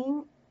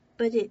coming,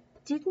 but it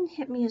didn't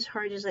hit me as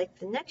hard as like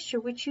the next year,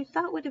 which you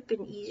thought would have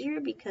been easier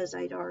because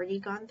I'd already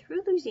gone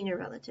through losing a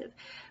relative.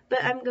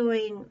 But I'm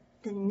going,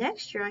 the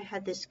next year I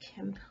had this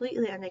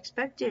completely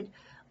unexpected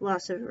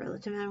loss of a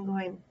relative, and I'm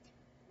going,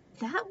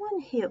 that one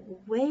hit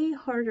way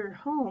harder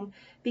home,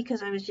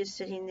 because I was just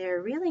sitting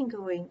there reeling,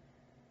 going,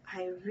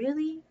 I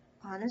really,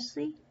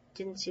 honestly,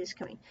 didn't see this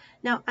coming.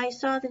 Now, I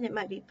saw that it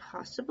might be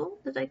possible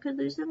that I could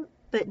lose them,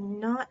 but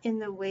not in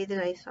the way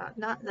that I thought.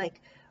 Not like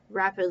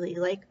rapidly,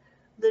 like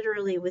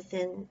literally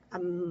within a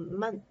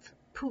month,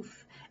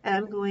 poof. And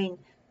I'm going,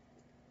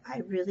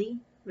 I really,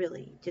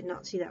 really did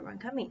not see that one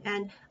coming.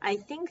 And I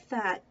think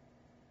that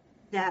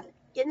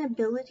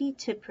inability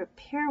to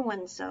prepare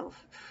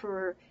oneself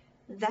for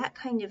that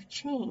kind of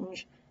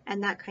change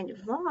and that kind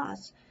of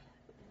loss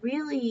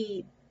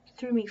really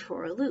threw me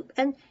for a loop.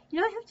 And,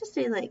 I have to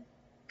say, like,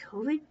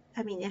 COVID,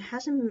 I mean, it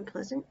hasn't been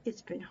pleasant.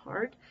 It's been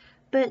hard,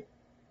 but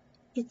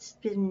it's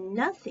been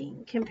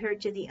nothing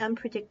compared to the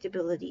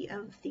unpredictability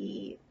of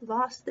the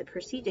loss that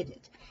preceded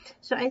it.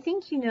 So I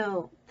think,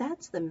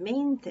 that's the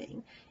main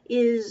thing,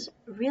 is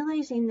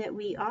realizing that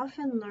we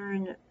often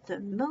learn the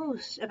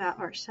most about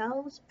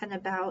ourselves and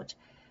about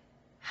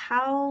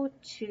how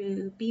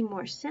to be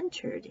more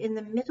centered in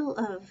the middle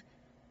of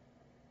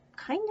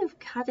kind of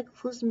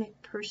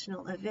cataclysmic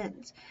personal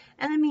events.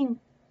 And I mean,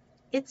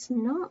 it's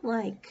not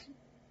like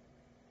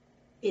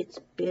it's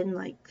been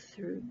like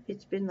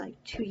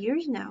 2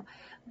 years now,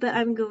 but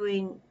I'm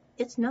going,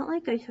 it's not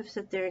like I have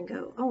sat there and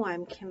go, oh,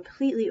 I'm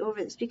completely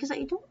over this, because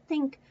I don't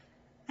think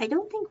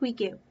we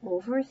get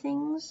over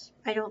things.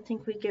 I don't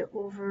think we get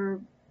over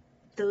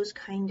those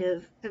kind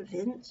of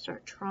events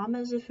or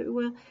traumas, if it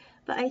will,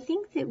 but I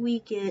think that we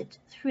get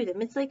through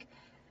them. It's like,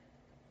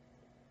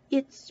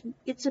 it's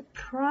a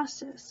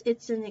process,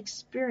 it's an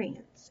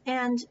experience,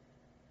 and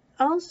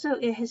also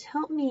it has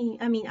helped me.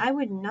 I mean, I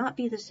would not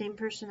be the same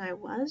person I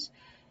was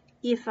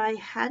if I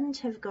hadn't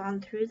have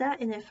gone through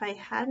that, and if I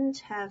hadn't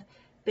have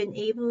been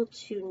able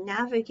to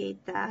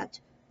navigate that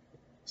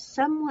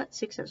somewhat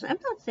successfully. I'm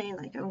not saying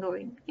like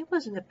it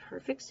wasn't a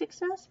perfect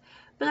success,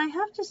 but I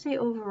have to say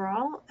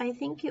overall, I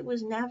think it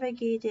was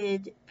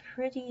navigated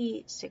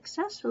pretty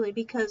successfully,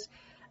 because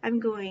I'm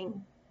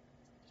going,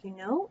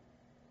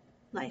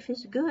 life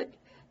is good.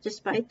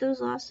 Despite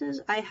those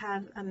losses, I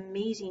have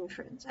amazing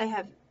friends. I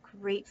have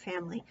great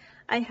family.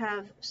 I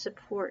have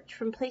support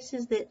from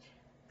places that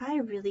I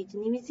really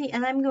didn't even see.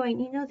 And I'm going,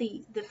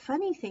 the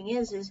funny thing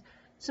is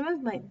some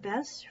of my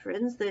best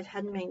friends that I've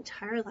had my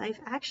entire life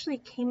actually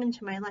came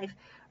into my life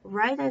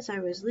right as I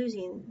was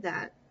losing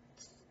that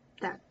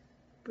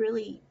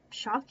really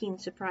shocking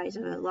surprise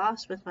of a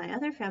loss with my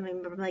other family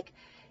member. I'm like,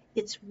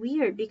 it's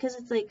weird, because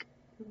it's like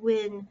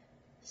when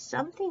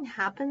something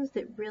happens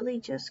that really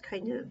just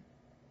kind of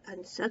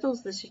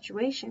unsettles the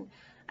situation,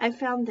 I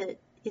found that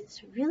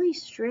it's really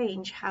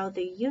strange how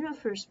the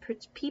universe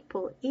puts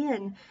people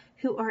in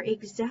who are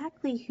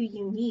exactly who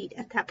you need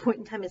at that point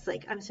in time. It's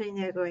like I'm sitting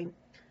there going,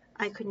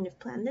 I couldn't have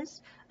planned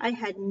this. I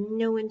had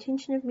no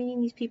intention of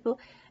meeting these people.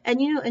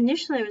 And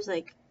initially I was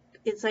like,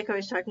 it's like I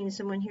was talking to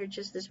someone here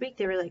just this week.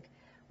 They were like,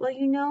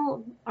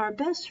 well, our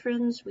best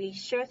friends, we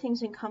share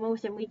things in common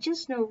with them. We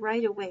just know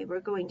right away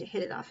we're going to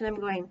hit it off. And I'm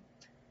going,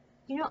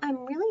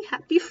 I'm really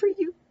happy for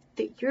you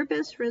that your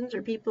best friends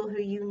are people who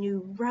you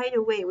knew right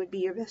away would be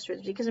your best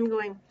friends, because I'm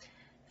going,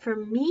 for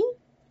me,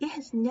 it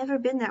has never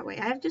been that way.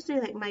 I have to say,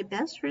 like, my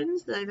best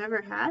friends that I've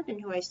ever had and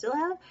who I still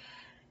have,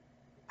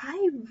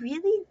 I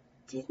really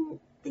didn't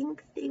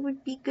think they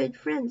would be good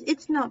friends.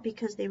 It's not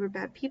because they were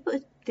bad people.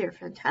 They're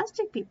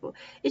fantastic people.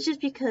 It's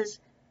just because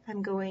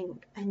I'm going,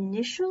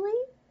 initially,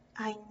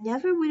 I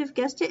never would have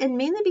guessed it, and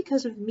mainly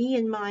because of me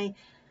and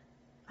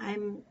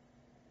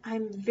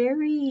I'm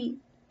very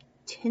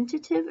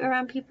tentative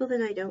around people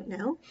that I don't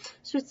know.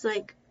 So it's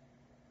like,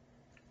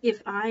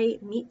 if I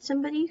meet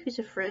somebody who's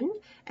a friend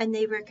and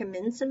they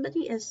recommend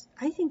somebody as,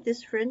 I think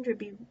this friend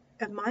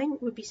of mine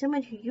would be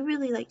someone who you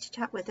really like to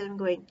chat with, and I'm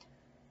going,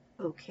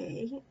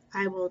 okay,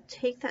 I will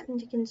take that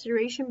into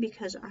consideration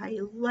because I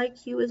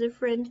like you as a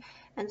friend,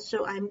 and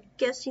so I'm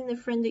guessing the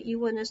friend that you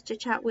want us to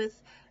chat with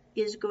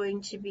is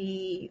going to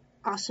be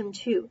awesome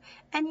too.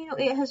 And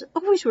it has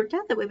always worked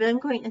out that way, but I'm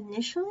going,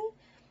 initially,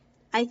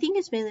 I think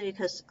it's mainly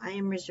because I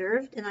am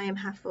reserved and I am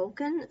half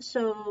Vulcan,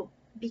 so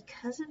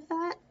because of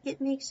that,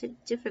 it makes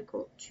it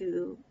difficult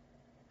to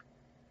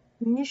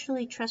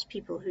initially trust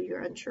people who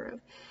you're unsure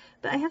of.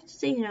 But I have to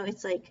say,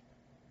 it's like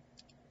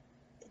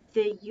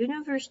the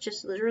universe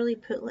just literally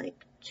put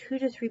like 2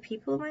 to 3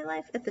 people in my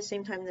life at the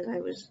same time that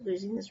I was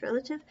losing this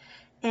relative,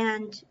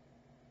 and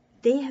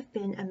they have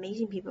been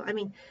amazing people. I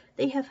mean,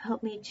 they have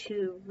helped me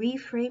to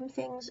reframe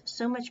things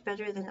so much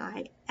better than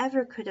I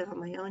ever could have on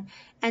my own.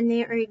 And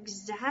they are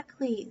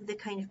exactly the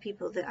kind of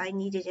people that I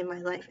needed in my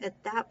life at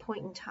that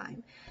point in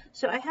time.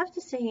 So I have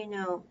to say,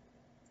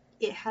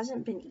 it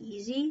hasn't been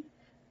easy,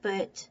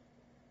 but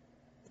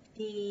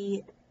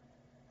the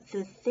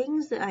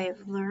things that I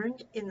have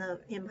learned in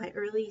my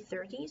early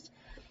 30s,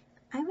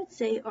 I would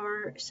say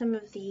are some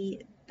of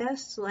the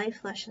best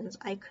life lessons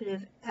I could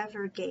have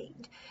ever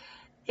gained.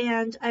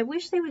 And I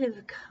wish they would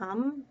have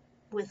come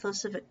with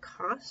less of a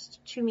cost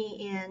to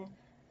me in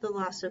the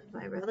loss of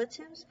my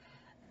relatives,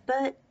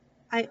 but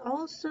I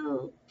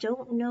also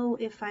don't know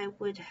if I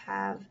would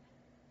have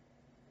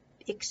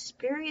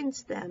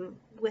experienced them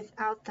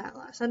without that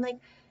loss. I'm like,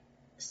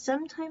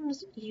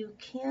 sometimes you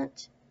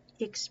can't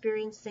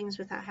experience things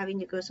without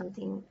having to go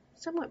something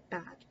somewhat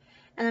bad.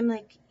 And I'm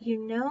like,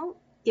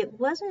 it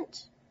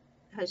wasn't,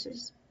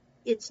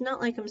 it's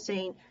not like I'm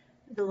saying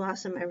the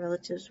loss of my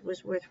relatives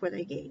was worth what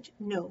I gained.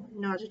 No,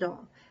 not at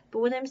all. But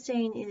what I'm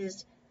saying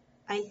is,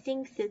 I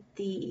think that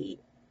the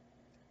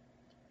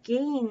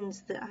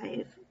gains that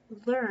I've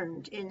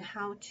learned in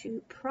how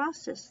to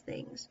process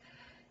things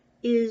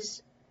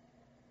is,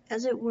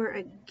 as it were,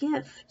 a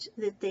gift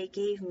that they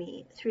gave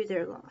me through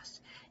their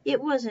loss.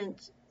 It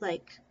wasn't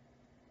like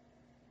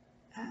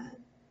a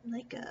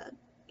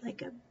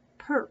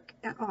perk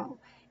at all.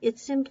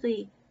 It's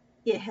simply,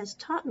 it has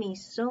taught me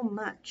so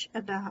much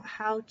about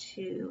how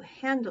to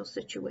handle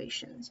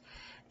situations,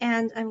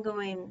 and I'm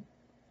going,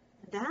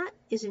 that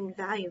is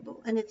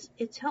invaluable, and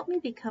it's helped me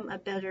become a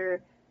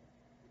better,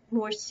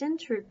 more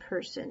centered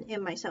person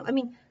in myself. I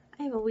mean,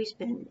 I've always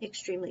been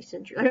extremely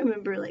centered. I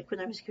remember, like, when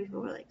I was a kid,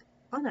 people were like,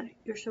 Anna,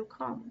 you're so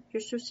calm,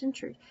 you're so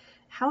centered,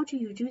 how do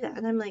you do that?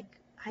 And I'm like,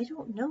 I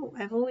don't know.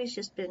 I've always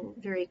just been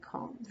very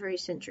calm, very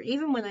centered.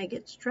 Even when I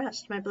get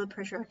stressed, my blood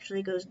pressure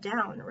actually goes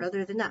down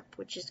rather than up,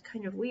 which is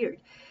kind of weird.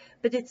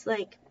 But it's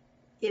like,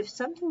 if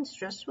something's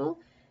stressful,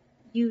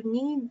 you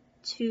need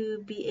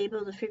to be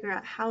able to figure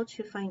out how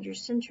to find your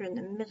center in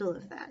the middle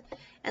of that.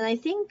 And I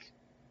think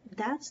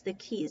that's the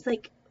key. It's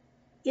like,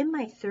 in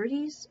my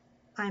 30s,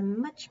 I'm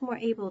much more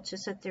able to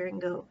sit there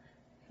and go,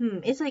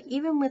 It's like,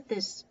 even with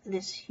this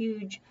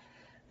huge,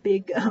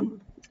 big,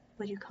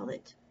 what do you call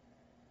it?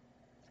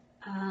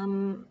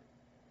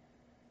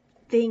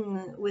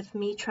 Thing with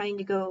me trying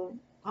to go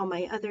on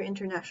my other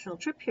international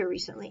trip here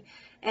recently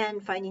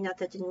and finding out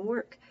that didn't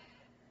work.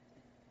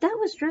 That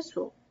was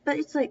stressful, but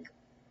it's like,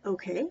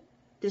 okay,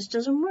 this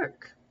doesn't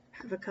work.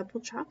 Have a couple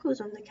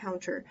chocos on the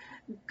counter.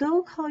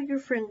 Go call your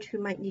friend who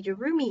might need a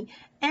roomie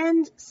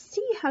and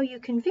see how you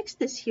can fix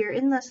this here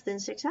in less than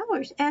 6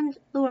 hours. And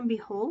lo and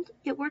behold,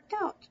 it worked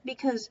out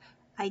because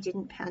I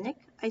didn't panic.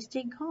 I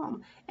stayed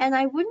calm. And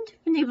I wouldn't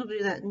have been able to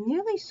do that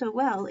nearly so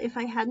well if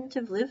I hadn't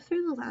have lived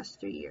through the last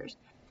 3 years.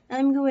 And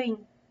I'm going,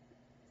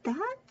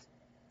 that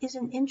is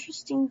an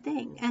interesting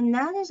thing. And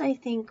that is, I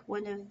think,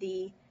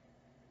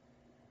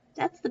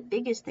 that's the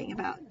biggest thing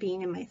about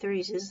being in my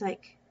 30s is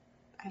like,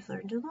 I've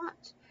learned a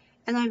lot.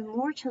 And I have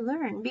more to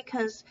learn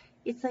because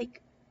it's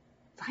like,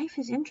 life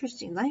is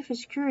interesting, life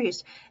is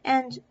curious,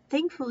 and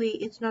thankfully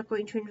it's not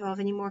going to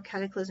involve any more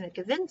cataclysmic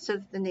events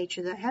of the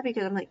nature that I have,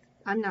 because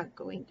I'm not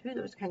going through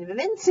those kind of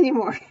events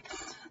anymore.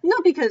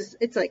 Not because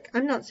it's like,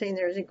 I'm not saying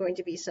there isn't going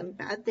to be some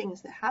bad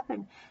things that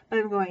happen, but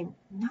I'm going,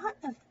 not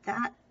of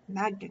that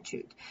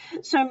magnitude.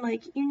 So I'm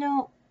like,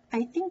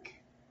 I think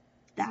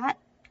that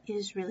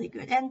is really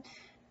good. And,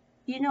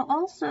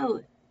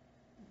 also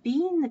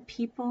being the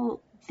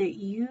people that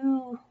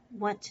you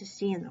want to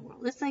see in the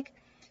world. It's like,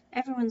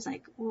 everyone's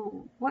like,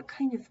 well, what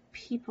kind of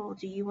people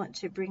do you want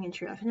to bring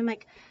into your life? And I'm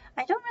like,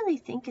 I don't really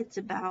think it's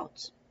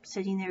about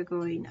sitting there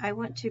going, I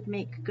want to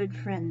make good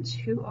friends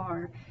who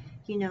are,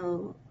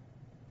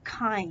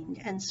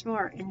 kind and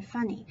smart and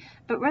funny,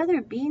 but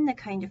rather being the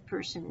kind of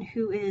person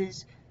who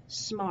is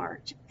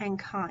smart and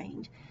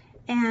kind.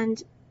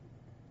 And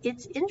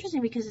it's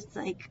interesting because it's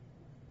like,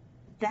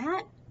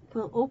 that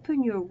will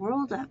open your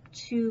world up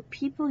to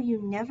people you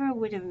never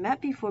would have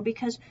met before,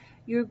 because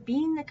you're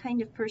being the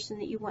kind of person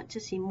that you want to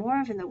see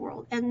more of in the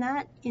world. And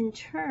that in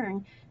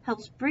turn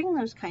helps bring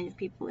those kind of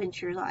people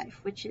into your life,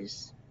 which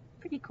is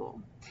pretty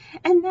cool.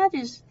 And that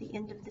is the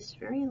end of this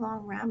very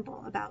long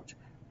ramble about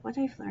what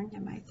I've learned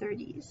in my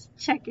 30s.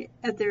 Check it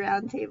at the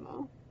round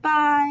table.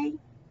 Bye.